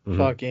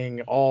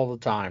 fucking all the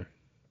time.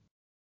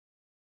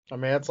 I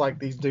mean, it's like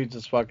these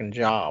dudes' fucking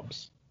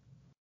jobs.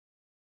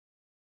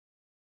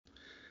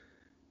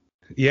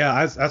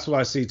 Yeah, that's what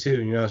I see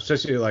too.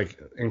 Especially like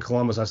in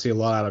Columbus, I see a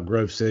lot out of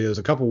Grove City. There's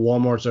a couple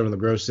Walmarts over in the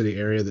Grove City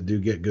area that do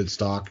get good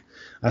stock.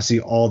 I see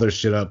all their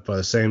shit up by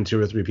the same 2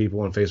 or 3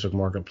 people on Facebook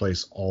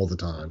Marketplace all the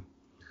time.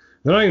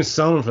 They're not even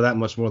selling for that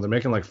much more. They're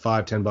making like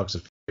 $5-10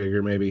 a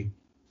figure maybe.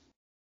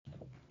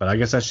 But I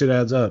guess that shit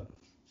adds up.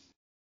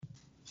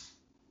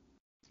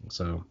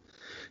 So,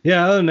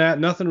 yeah, other than that,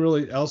 nothing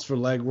really else for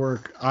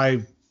legwork.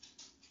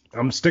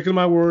 I'm sticking to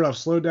my word. I've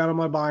slowed down on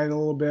my buying a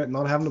little bit,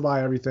 not having to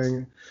buy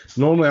everything.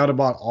 Normally, I would have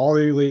bought all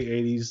the Elite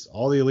 80s,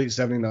 all the Elite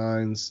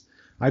 79s.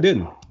 I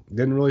didn't.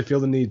 Didn't really feel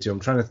the need to. I'm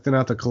trying to thin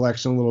out the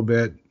collection a little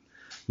bit,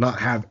 not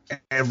have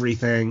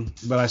everything,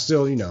 but I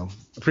still,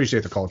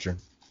 appreciate the culture.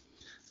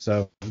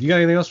 So, you got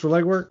anything else for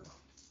legwork?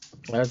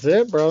 That's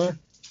it, brother.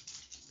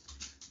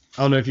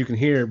 I don't know if you can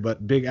hear,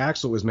 but Big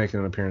Axel is making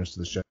an appearance to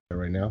the show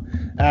right now.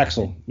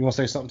 Axel, you want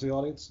to say something to the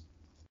audience?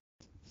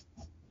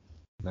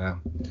 No.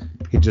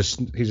 He just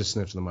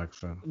sniffs in the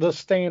microphone. The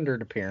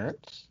standard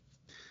appearance.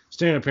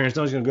 Standard appearance.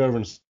 Now he's going to go over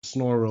and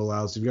snore real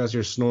loud. So if you guys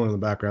hear snoring in the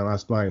background,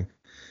 that's my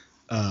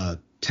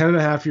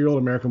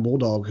 10-and-a-half-year-old American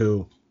Bulldog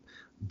who,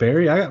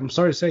 Barry, I'm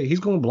sorry to say,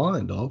 he's going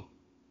blind, dog.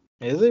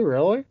 Is he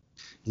really?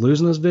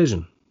 Losing his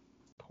vision.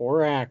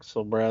 Poor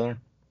Axel, brother.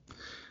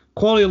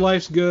 Quality of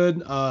life's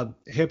good.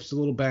 Hip's a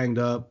little banged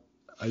up.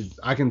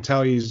 I can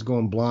tell he's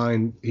going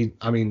blind. He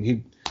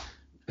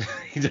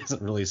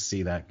doesn't really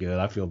see that good.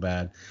 I feel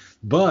bad.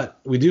 But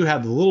we do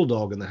have the little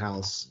dog in the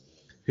house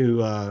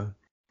who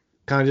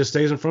kind of just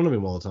stays in front of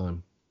him all the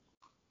time.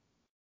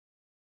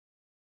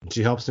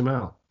 She helps him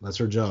out. That's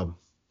her job.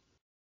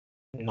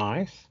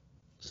 Nice.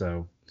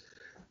 So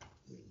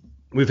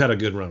we've had a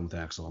good run with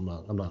Axel.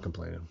 I'm not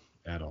complaining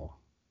at all.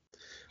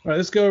 All right,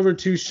 let's go over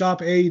to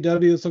Shop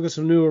AEW. Let's look at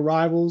some new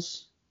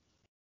arrivals.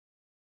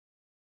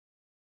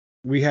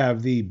 We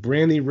have the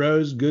Brandy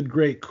Rose Good,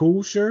 Great,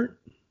 Cool shirt.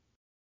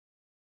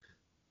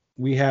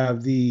 We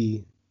have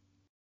the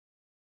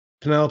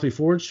Penelope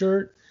Ford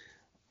shirt.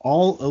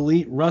 All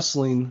Elite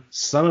Wrestling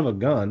Son of a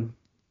Gun.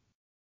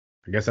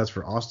 I guess that's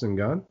for Austin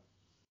Gunn.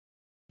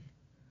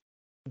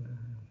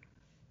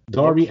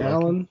 Darby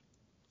Allin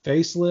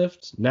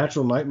Facelift.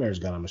 Natural Nightmares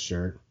got him a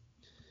shirt.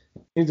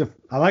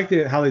 I like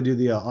how they do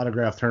the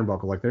autograph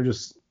turnbuckle. Like they're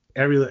just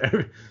every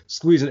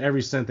squeezing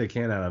every cent they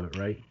can out of it,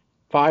 right?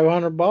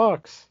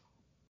 $500.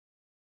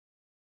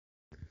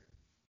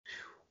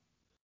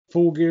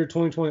 Full Gear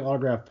 2020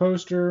 autograph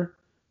poster.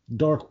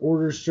 Dark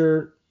Order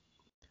shirt.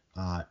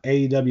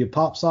 AEW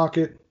Pop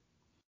Socket.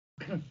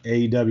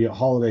 AEW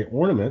Holiday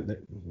Ornament.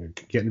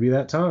 Getting to be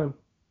that time.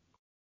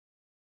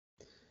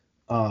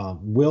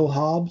 Will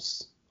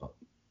Hobbs.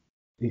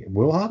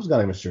 Will Hobbs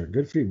got him a shirt.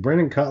 Good for you.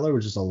 Brandon Cutler,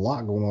 which is a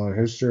lot going on in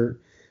his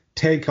shirt.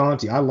 Tay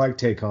Conti. I like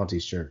Tay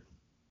Conti's shirt.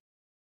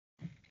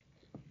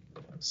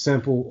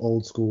 Simple,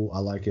 old school. I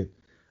like it.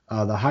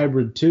 The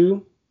Hybrid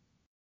 2.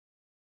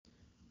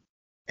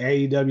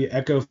 AEW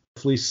Echo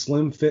Fleece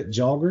Slim Fit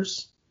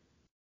Joggers.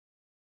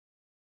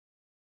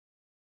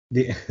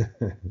 This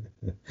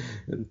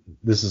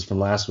is from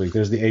last week.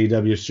 There's the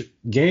AEW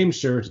game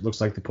shirt. It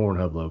looks like the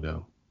Pornhub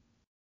logo.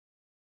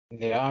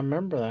 Yeah, I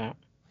remember that.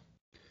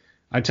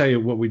 I tell you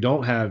what we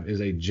don't have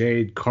is a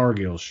Jade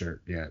Cargill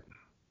shirt yet.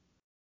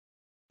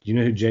 Do you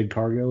know who Jade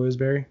Cargill is,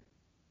 Barry?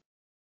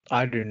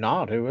 I do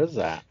not. Who is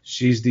that?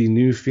 She's the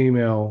new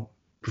female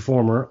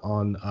performer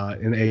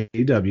in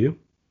AEW.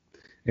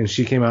 and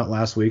she came out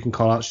last week and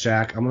called out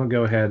Shaq. I'm gonna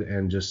go ahead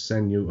and just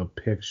send you a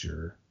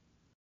picture.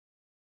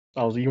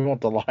 Oh, so you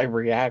want the live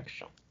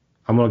reaction?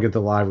 I'm gonna get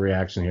the live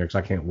reaction here because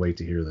I can't wait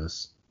to hear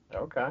this.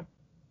 Okay.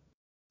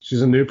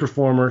 She's a new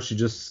performer. She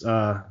just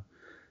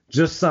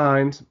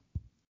signed.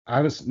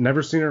 I've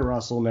never seen her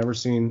wrestle, never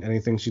seen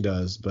anything she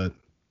does, but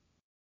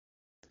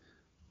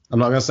I'm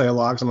not gonna say a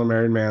lot because I'm a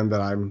married man,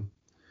 but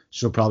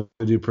she'll probably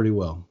do pretty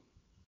well.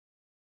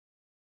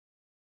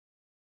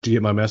 Did you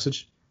get my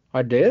message?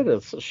 I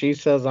did. She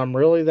says I'm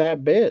really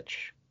that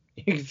bitch.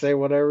 You can say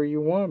whatever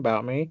you want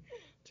about me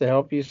to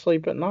help you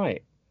sleep at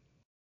night.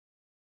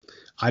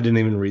 I didn't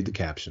even read the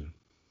caption.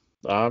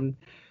 I'm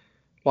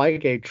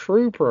like a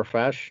true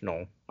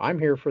professional. I'm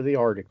here for the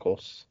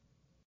articles.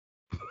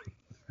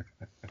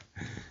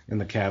 And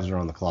the Cavs are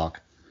on the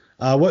clock.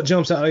 What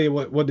jumps out at you?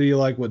 What do you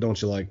like? What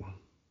don't you like?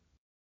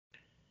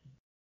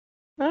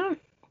 Those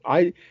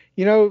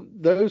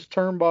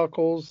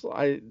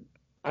turnbuckles.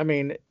 I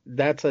mean,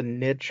 that's a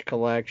niche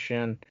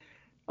collection.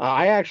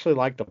 I actually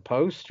like the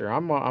poster.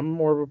 I'm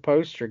more of a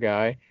poster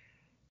guy.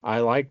 I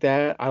like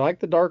that. I like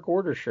the Dark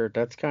Order shirt.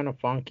 That's kind of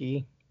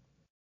funky.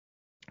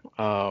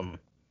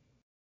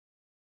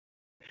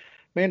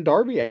 Man,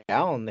 Darby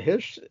Allin,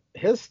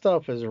 his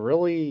stuff is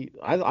really.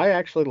 I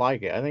actually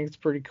like it. I think it's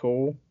pretty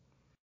cool.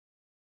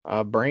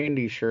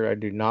 Brandy shirt I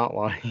do not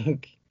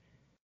like.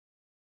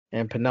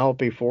 And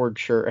Penelope Ford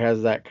shirt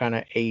has that kind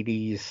of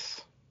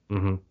 80s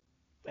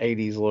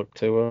 80s look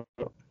to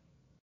it.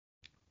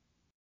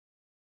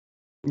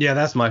 Yeah,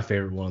 that's my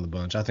favorite one of the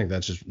bunch. I think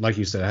that's just, like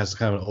you said, it has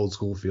kind of an old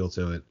school feel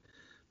to it.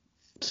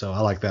 So I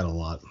like that a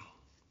lot.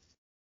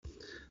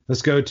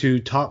 Let's go to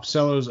top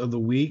sellers of the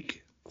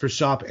week for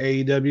Shop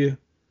AEW.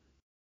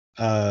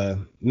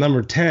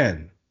 Number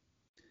 10,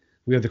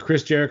 we have the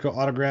Chris Jericho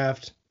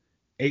autographed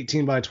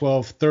 18 by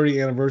 12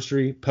 30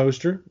 anniversary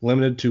poster,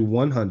 limited to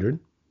 100.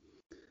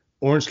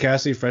 Orange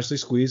Cassidy freshly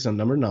squeezed on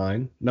number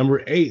 9.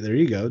 Number 8, there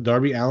you go,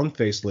 Darby Allin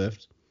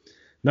facelift.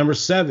 Number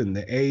 7,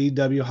 the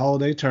AEW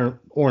Holiday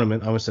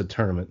Ornament. I almost said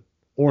tournament.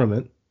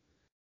 Ornament.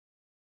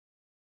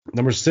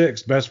 Number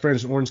 6, Best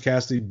Friends Orange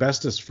Cassidy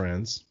Bestest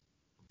Friends.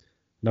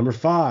 Number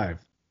 5,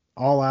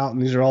 All Out, and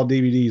these are all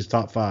DVDs,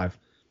 top 5.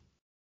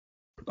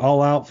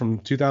 All Out from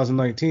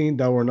 2019,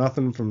 Double or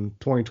Nothing from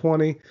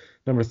 2020.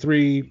 Number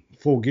 3,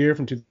 Full Gear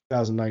from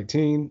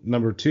 2019.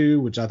 Number 2,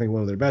 which I think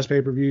one of their best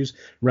pay-per-views,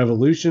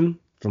 Revolution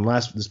from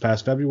this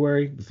past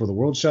February before the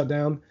world shut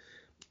down.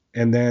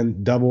 And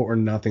then Double or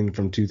Nothing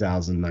from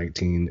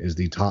 2019 is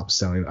the top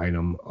selling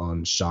item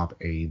on Shop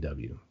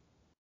AEW.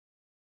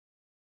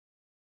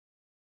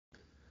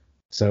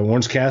 So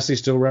Orange Cassidy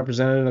still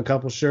represented in a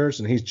couple shirts,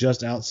 and he's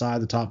just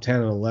outside the top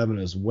 10 and 11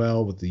 as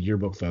well with the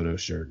yearbook photo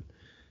shirt.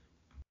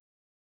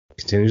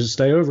 Continues to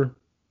stay over.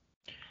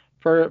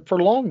 For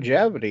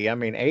longevity, I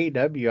mean,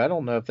 AEW, I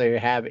don't know if they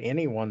have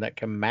anyone that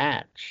can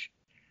match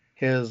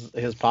his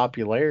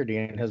popularity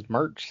and his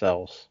merch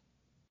sales.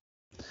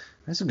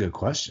 That's a good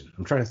question.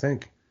 I'm trying to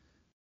think.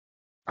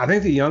 I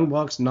think the Young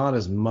Bucks not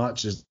as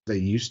much as they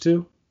used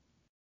to.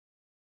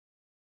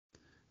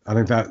 I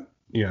think that,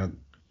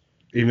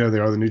 even though they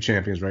are the new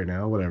champions right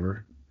now,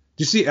 whatever.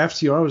 Did you see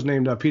FTR was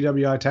named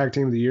PWI Tag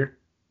Team of the Year?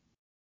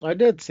 I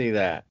did see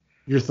that.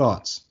 Your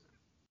thoughts?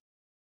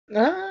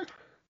 Well,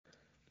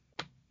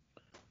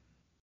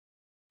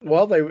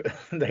 they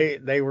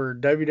were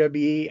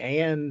WWE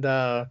and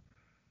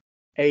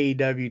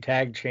AEW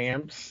tag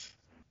champs.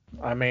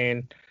 I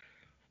mean,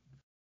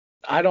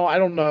 I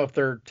don't know if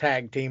they're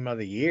tag team of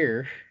the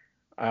year.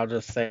 I'll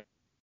just say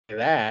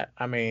that.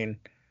 I mean,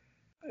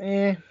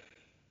 I'm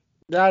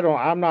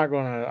not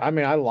gonna. I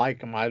mean, I like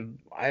them. I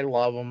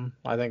love them.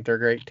 I think they're a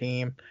great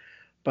team,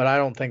 but I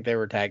don't think they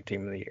were tag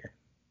team of the year.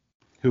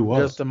 Who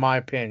was? Just in my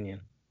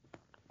opinion.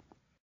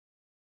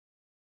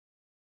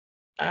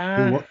 Who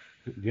was?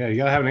 Yeah, you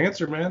gotta have an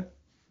answer, man.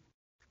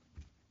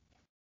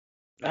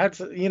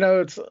 That's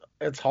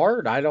it's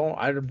hard. I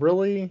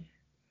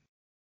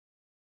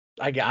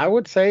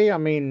would say, I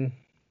mean,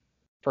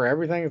 for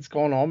everything that's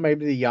going on,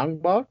 maybe the Young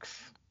Bucks.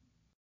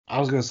 I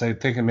was gonna say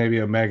thinking maybe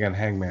Omega and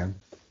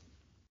Hangman.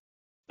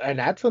 And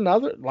that's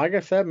another, like I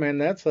said, man,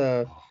 that's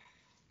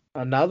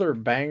another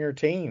banger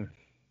team.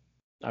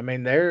 I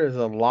mean, there is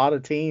a lot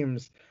of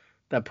teams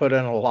that put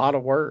in a lot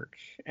of work,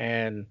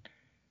 and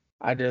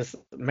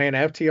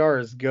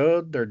FTR is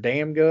good. They're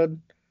damn good,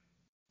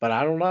 but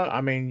I don't know.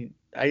 I mean,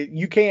 I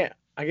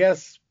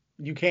guess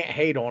you can't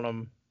hate on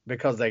them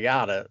because they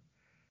got it,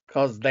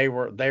 because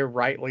they're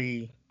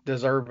rightly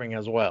deserving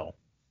as well.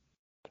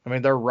 I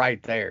mean, they're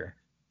right there.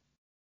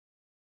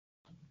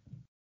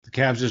 The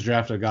Cavs just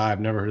drafted a guy I've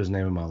never heard his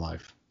name in my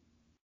life.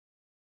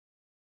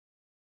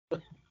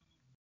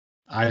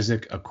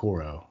 Isaac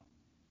Okoro.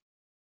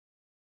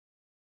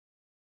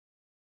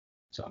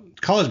 So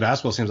college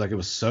basketball seems like it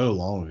was so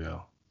long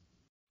ago.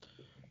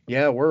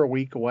 Yeah, we're a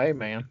week away,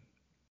 man,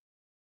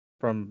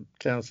 from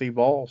Tennessee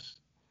balls.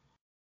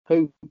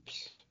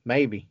 Hoops,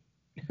 maybe.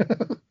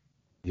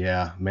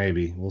 Yeah,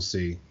 maybe. We'll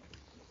see.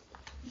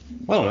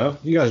 I don't know.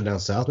 You guys are down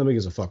south. Nobody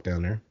gives a fuck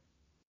down there.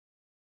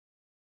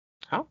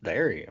 How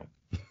dare you?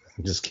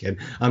 Just kidding.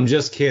 I'm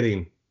just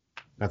kidding.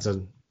 That's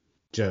a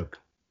joke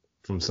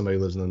from somebody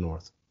who lives in the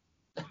north.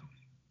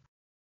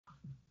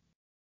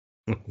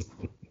 All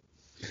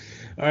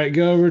right,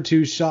 go over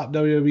to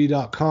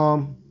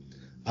shopwwe.com.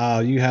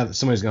 You have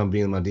somebody's gonna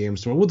be in my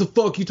DMs tomorrow. What the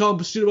fuck you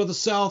talking shit about the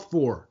South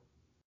for?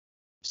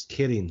 Just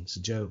kidding. It's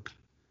a joke.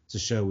 It's a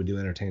show. We do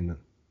entertainment.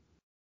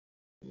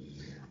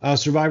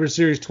 Survivor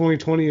Series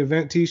 2020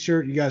 event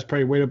T-shirt. You guys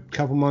probably wait a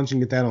couple months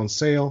and get that on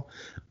sale.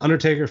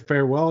 Undertaker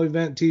farewell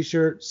event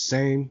T-shirt.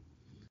 Same.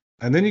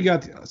 And then you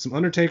got some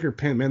Undertaker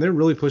pin. Man, they're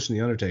really pushing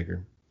the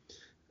Undertaker.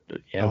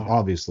 Yeah.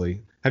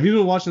 Obviously. Have you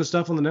been watching the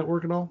stuff on the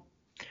network at all?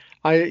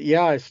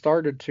 I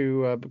started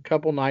to a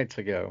couple nights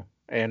ago,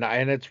 and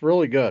it's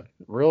really good.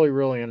 Really,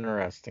 really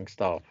interesting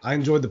stuff. I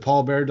enjoyed the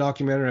Paul Bearer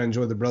documentary. I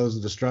enjoyed the Brothers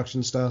of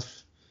Destruction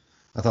stuff.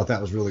 I thought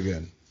that was really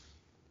good.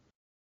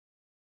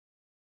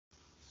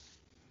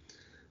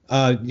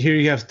 Here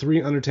you have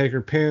 3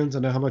 Undertaker pins. I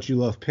know how much you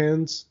love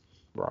pins.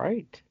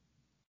 Right.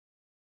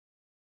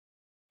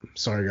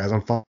 Sorry, guys.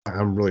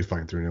 I'm really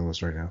fighting through an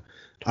illness right now.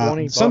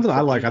 20 something bucks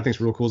I a like, I piece. think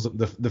is real cool, is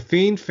the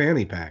Fiend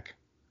fanny pack.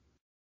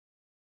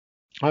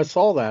 I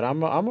saw that.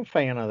 I'm a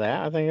fan of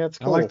that. I think that's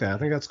cool. I like that. I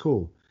think that's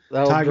cool.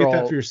 That'll Ty, draw, get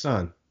that for your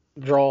son.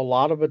 draw a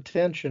lot of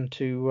attention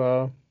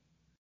to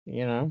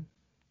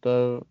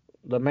the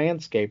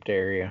Manscaped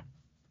area.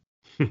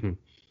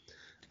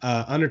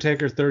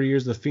 Undertaker 30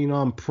 years of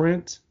Phenom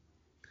print.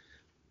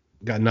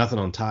 Got nothing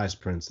on Ty's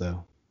prints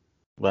though.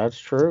 That's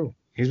true.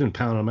 He's been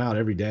pounding them out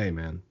every day,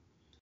 man.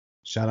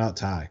 Shout out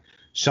Ty.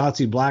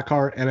 Shotzi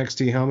Blackheart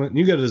NXT helmet. And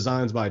you got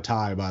designs by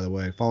Ty, by the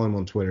way. Follow him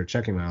on Twitter.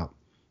 Check him out.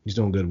 He's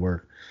doing good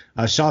work.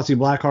 Shotzi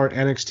Blackheart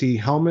NXT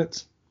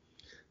helmet.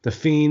 The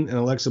Fiend and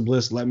Alexa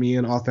Bliss Let Me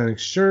In authentic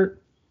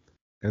shirt.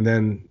 And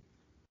then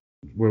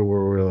where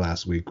were we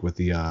last week with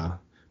the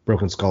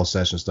Broken Skull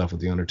session stuff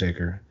with the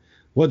Undertaker?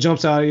 What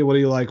jumps out at you? What do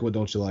you like? What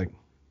don't you like?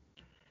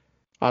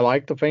 I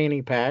like the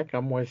fanny pack.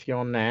 I'm with you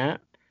on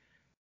that.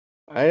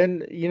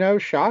 And,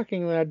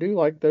 shockingly, I do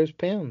like those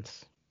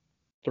pins.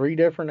 3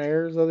 different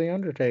eras of The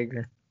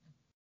Undertaker.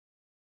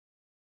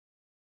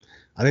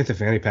 I think the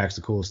fanny pack's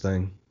the coolest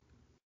thing.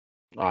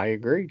 I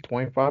agree.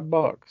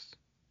 $25. As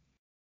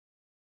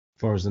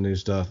far as the new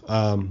stuff.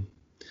 Kind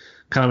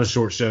of a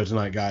short show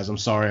tonight, guys. I'm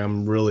sorry.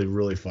 I'm really,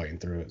 really fighting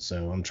through it.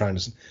 So I'm trying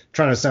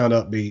to sound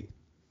upbeat.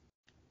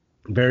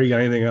 Barry, you got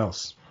anything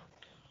else?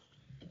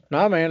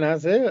 No, man,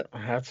 that's it.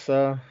 That's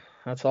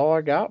all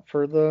I got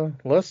for the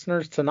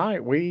listeners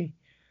tonight. We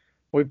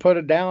put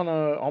it down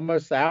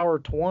almost hour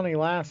 20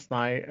 last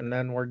night, and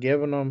then we're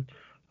giving them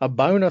a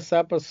bonus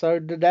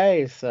episode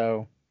today.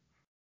 So,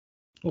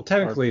 well,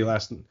 technically,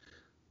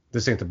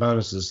 this ain't the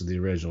bonus. This is the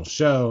original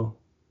show.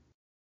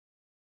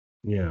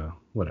 Yeah,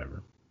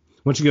 whatever.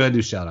 Why don't you go ahead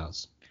and do shout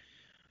outs?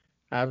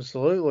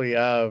 Absolutely.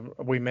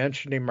 We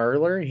mentioned him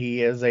earlier.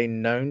 He is a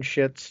known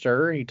shit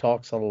stirrer. He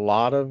talks a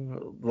lot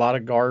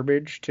of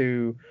garbage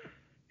to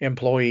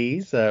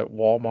employees at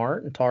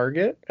Walmart and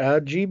Target.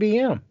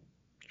 GBM.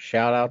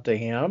 Shout out to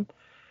him.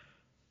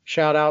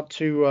 Shout out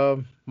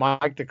to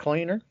Mike the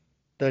Cleaner,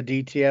 the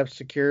DTF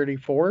security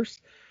force,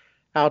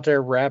 out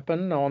there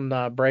repping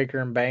on Breaker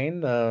and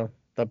Bane, the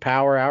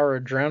Power Hour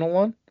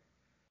Adrenaline,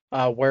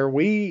 where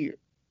we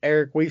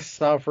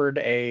suffered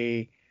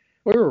we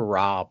were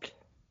robbed.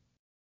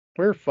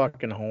 We were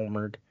fucking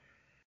homered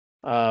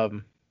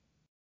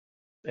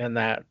in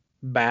that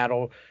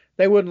battle.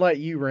 They wouldn't let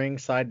you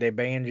ringside. They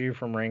banned you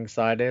from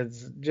ringside.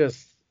 It's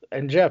just,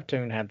 and Jeff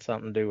Toon had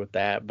something to do with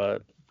that,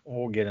 but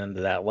we'll get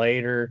into that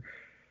later.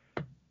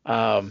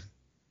 Shout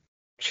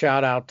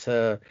out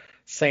to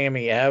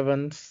Sammy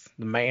Evans.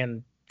 The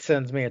man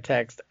sends me a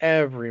text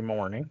every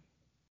morning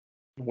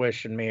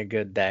wishing me a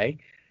good day.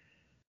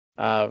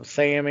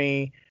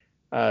 Sammy,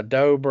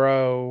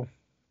 Dobro,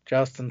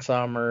 Justin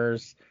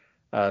Summers,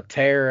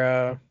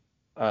 Tara,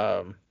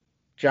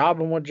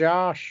 jobbing with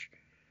Josh.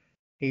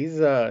 He's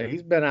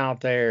been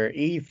out there.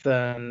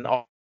 Ethan,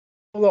 all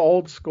the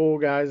old school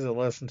guys that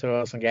listen to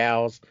us and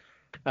gals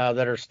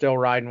that are still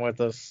riding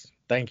with us.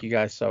 Thank you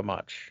guys so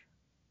much.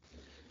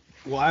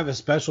 Well, I have a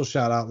special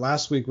shout out.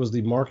 Last week was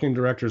the marketing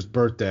director's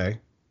birthday.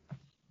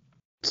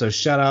 So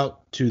shout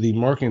out to the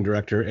marketing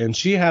director. And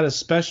she had a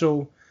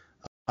special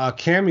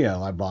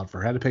cameo I bought for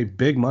her. I had to pay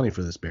big money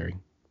for this, Barry.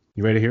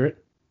 You ready to hear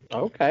it?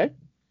 Okay.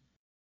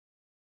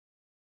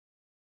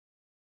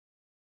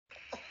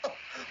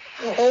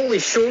 Holy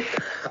shoot.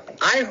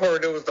 I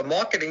heard it was the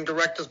marketing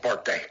director's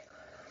birthday.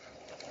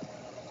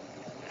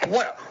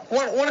 What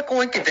a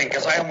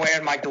coincidence, I am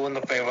wearing my doing the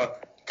favor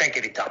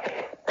tankity top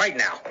right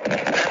now.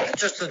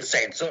 That's just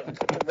insane. So,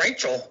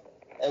 Rachel,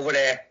 over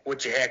there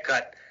with your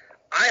haircut,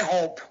 I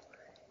hope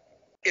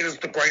it is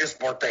the greatest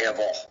birthday of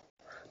all.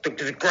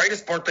 The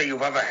greatest birthday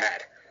you've ever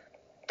had.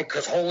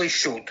 Because holy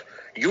shoot,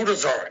 you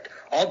deserve it.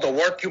 All the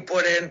work you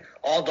put in,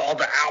 all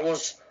the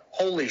hours,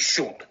 holy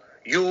shoot.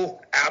 You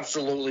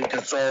absolutely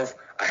deserve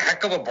a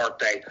heck of a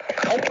birthday.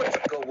 I hope it's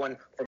a good one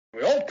from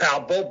my old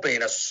pal, Bo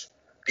Venus,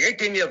 the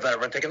 18-year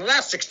veteran, taking the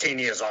last 16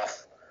 years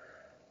off.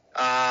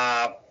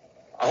 I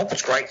hope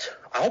it's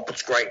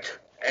great.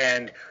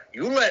 And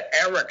you let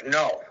Eric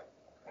know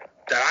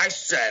that I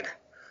said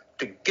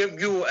to give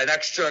you an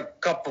extra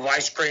cup of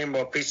ice cream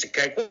or a piece of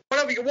cake,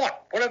 whatever you want,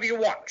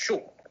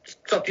 shoot.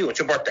 It's up to you. It's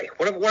your birthday.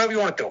 Whatever you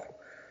want to do.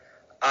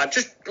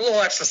 Just a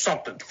little extra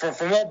something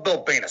from old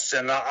Bill Venus,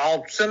 and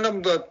I'll send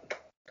them the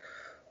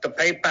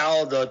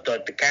PayPal,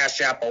 the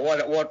Cash App, or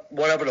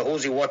whatever the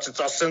who's he what's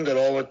it. I'll send it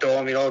over to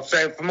him.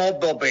 Say from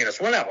old Bill Venus,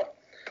 whatever.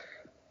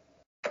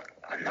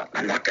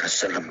 I'm not gonna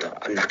send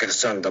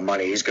him the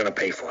money. He's gonna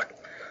pay for it.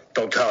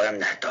 Don't tell him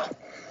that though.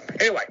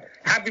 Anyway,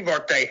 happy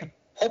birthday.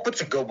 Hope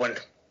it's a good one.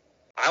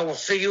 I will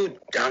see you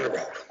down the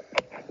road.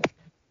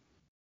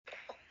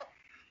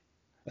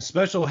 A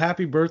special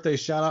happy birthday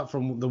shout out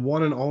from the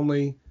one and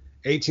only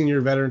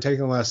 18-year veteran taking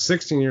the last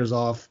 16 years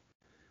off,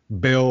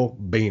 Bill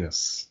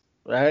Venus.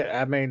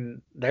 I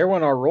mean, there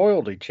went our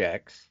royalty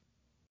checks.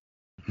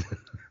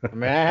 I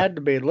mean, I had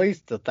to be at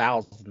least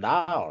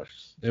 $1,000.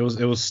 It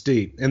was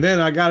steep. And then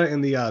I got it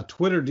in the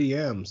Twitter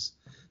DMs,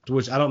 to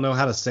which I don't know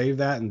how to save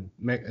that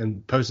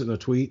and post it in a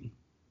tweet.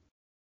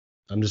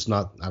 I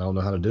don't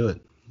know how to do it.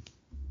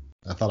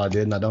 I thought I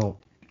did and I don't.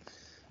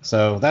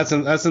 So that's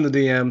in the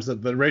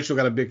DMs. But Rachel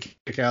got a big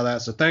kick out of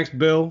that. So thanks,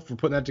 Bill, for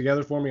putting that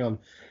together for me on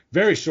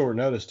very short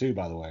notice too,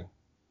 by the way.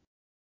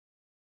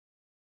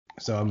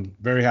 So I'm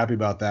very happy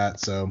about that.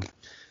 So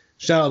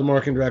shout out to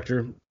marketing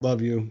director.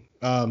 Love you.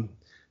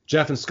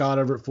 Jeff and Scott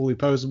over at Fully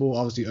Postable,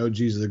 obviously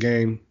OGs of the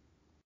game.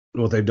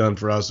 What they've done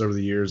for us over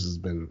the years has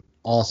been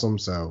awesome.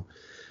 So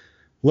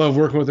love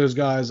working with those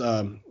guys.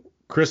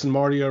 Chris and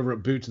Marty over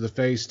at Boot to the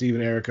Face. Steve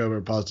and Eric over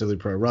at Positively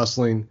Pro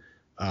Wrestling.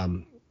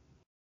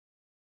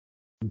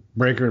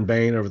 Breaker and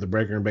Bane over the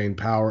Breaker and Bane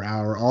Power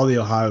Hour. All the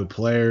Ohio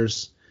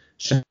players.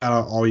 Shout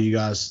out all you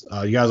guys.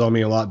 You guys owe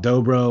me a lot.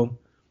 Dobro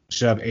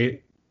should have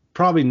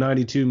probably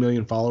 92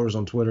 million followers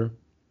on Twitter,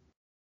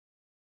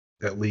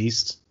 at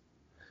least.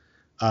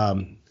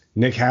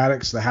 Nick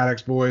Haddix, the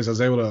Haddix boys. I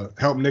was able to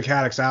help Nick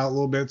Haddix out a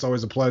little bit. It's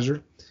always a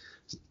pleasure.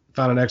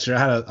 Found an extra.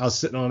 I was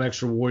sitting on an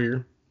extra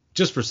warrior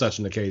just for such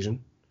an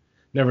occasion.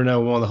 Never know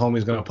when one of the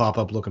homies going to pop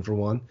up looking for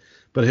one.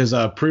 But his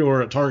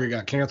pre-order at Target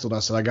got canceled. I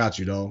said, I got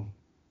you, dog.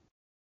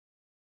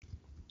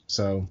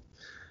 So,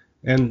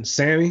 and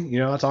Sammy,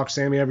 I talk to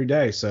Sammy every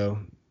day. So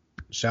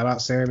shout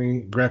out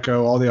Sammy,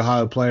 Greco, all the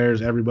Ohio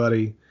players,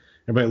 everybody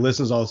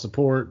listens, all the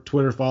support,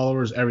 Twitter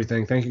followers,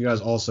 everything. Thank you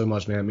guys all so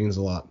much, man. It means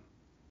a lot.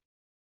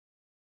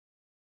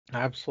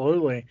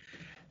 Absolutely.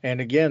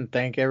 And again,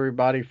 thank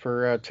everybody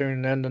for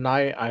tuning in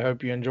tonight. I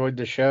hope you enjoyed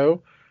the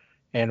show,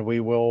 and we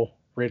will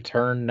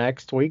return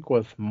next week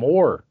with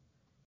more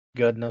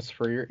goodness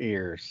for your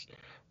ears.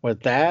 With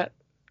that,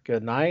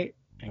 good night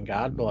and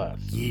God bless.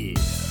 Yeah.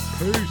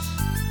 Peace.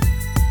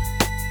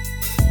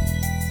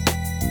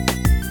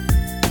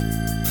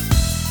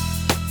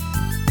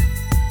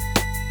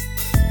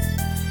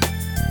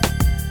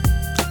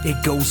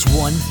 It goes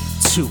 1,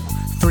 2,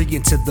 3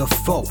 into the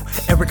 4.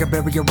 Erica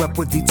Berry, you're up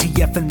with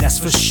DTF, and that's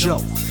for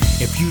sure.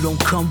 If you don't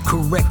come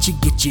correct, you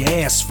get your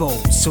ass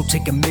fold. So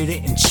take a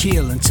minute and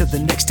chill until the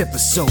next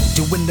episode.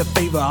 Doing the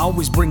favor,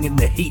 always bringing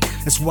the heat.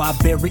 That's why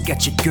Barry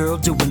got your girl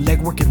doing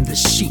legwork in the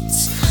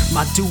sheets.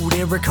 My dude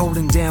Eric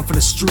holding down for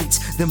the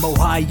streets. Them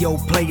Ohio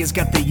players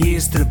got their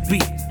ears to the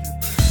beat.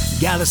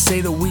 Gotta say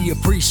that we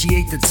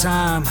appreciate the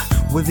time,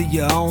 whether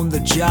you're on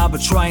the job or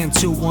trying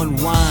to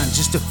unwind.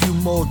 Just a few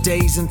more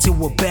days until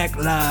we're back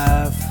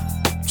live.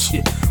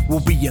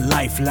 We'll be your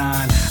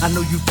lifeline. I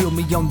know you feel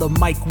me on the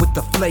mic with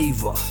the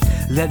flavor.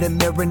 Let it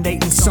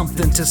marinate in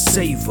something to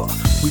savor.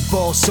 We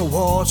ball so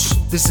hard,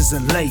 this is a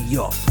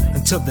layup.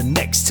 Until the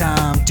next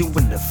time,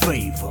 doing the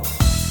favor.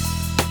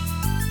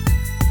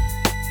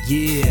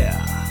 Yeah,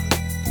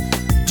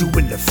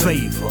 doing the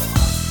favor.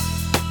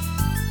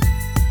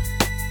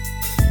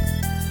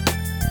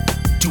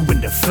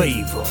 Doing the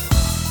favor.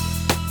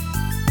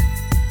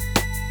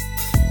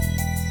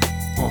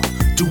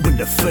 Doing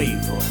the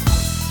favor.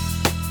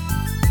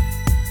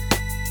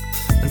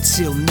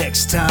 Until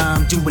next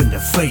time, doing the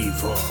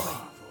favor.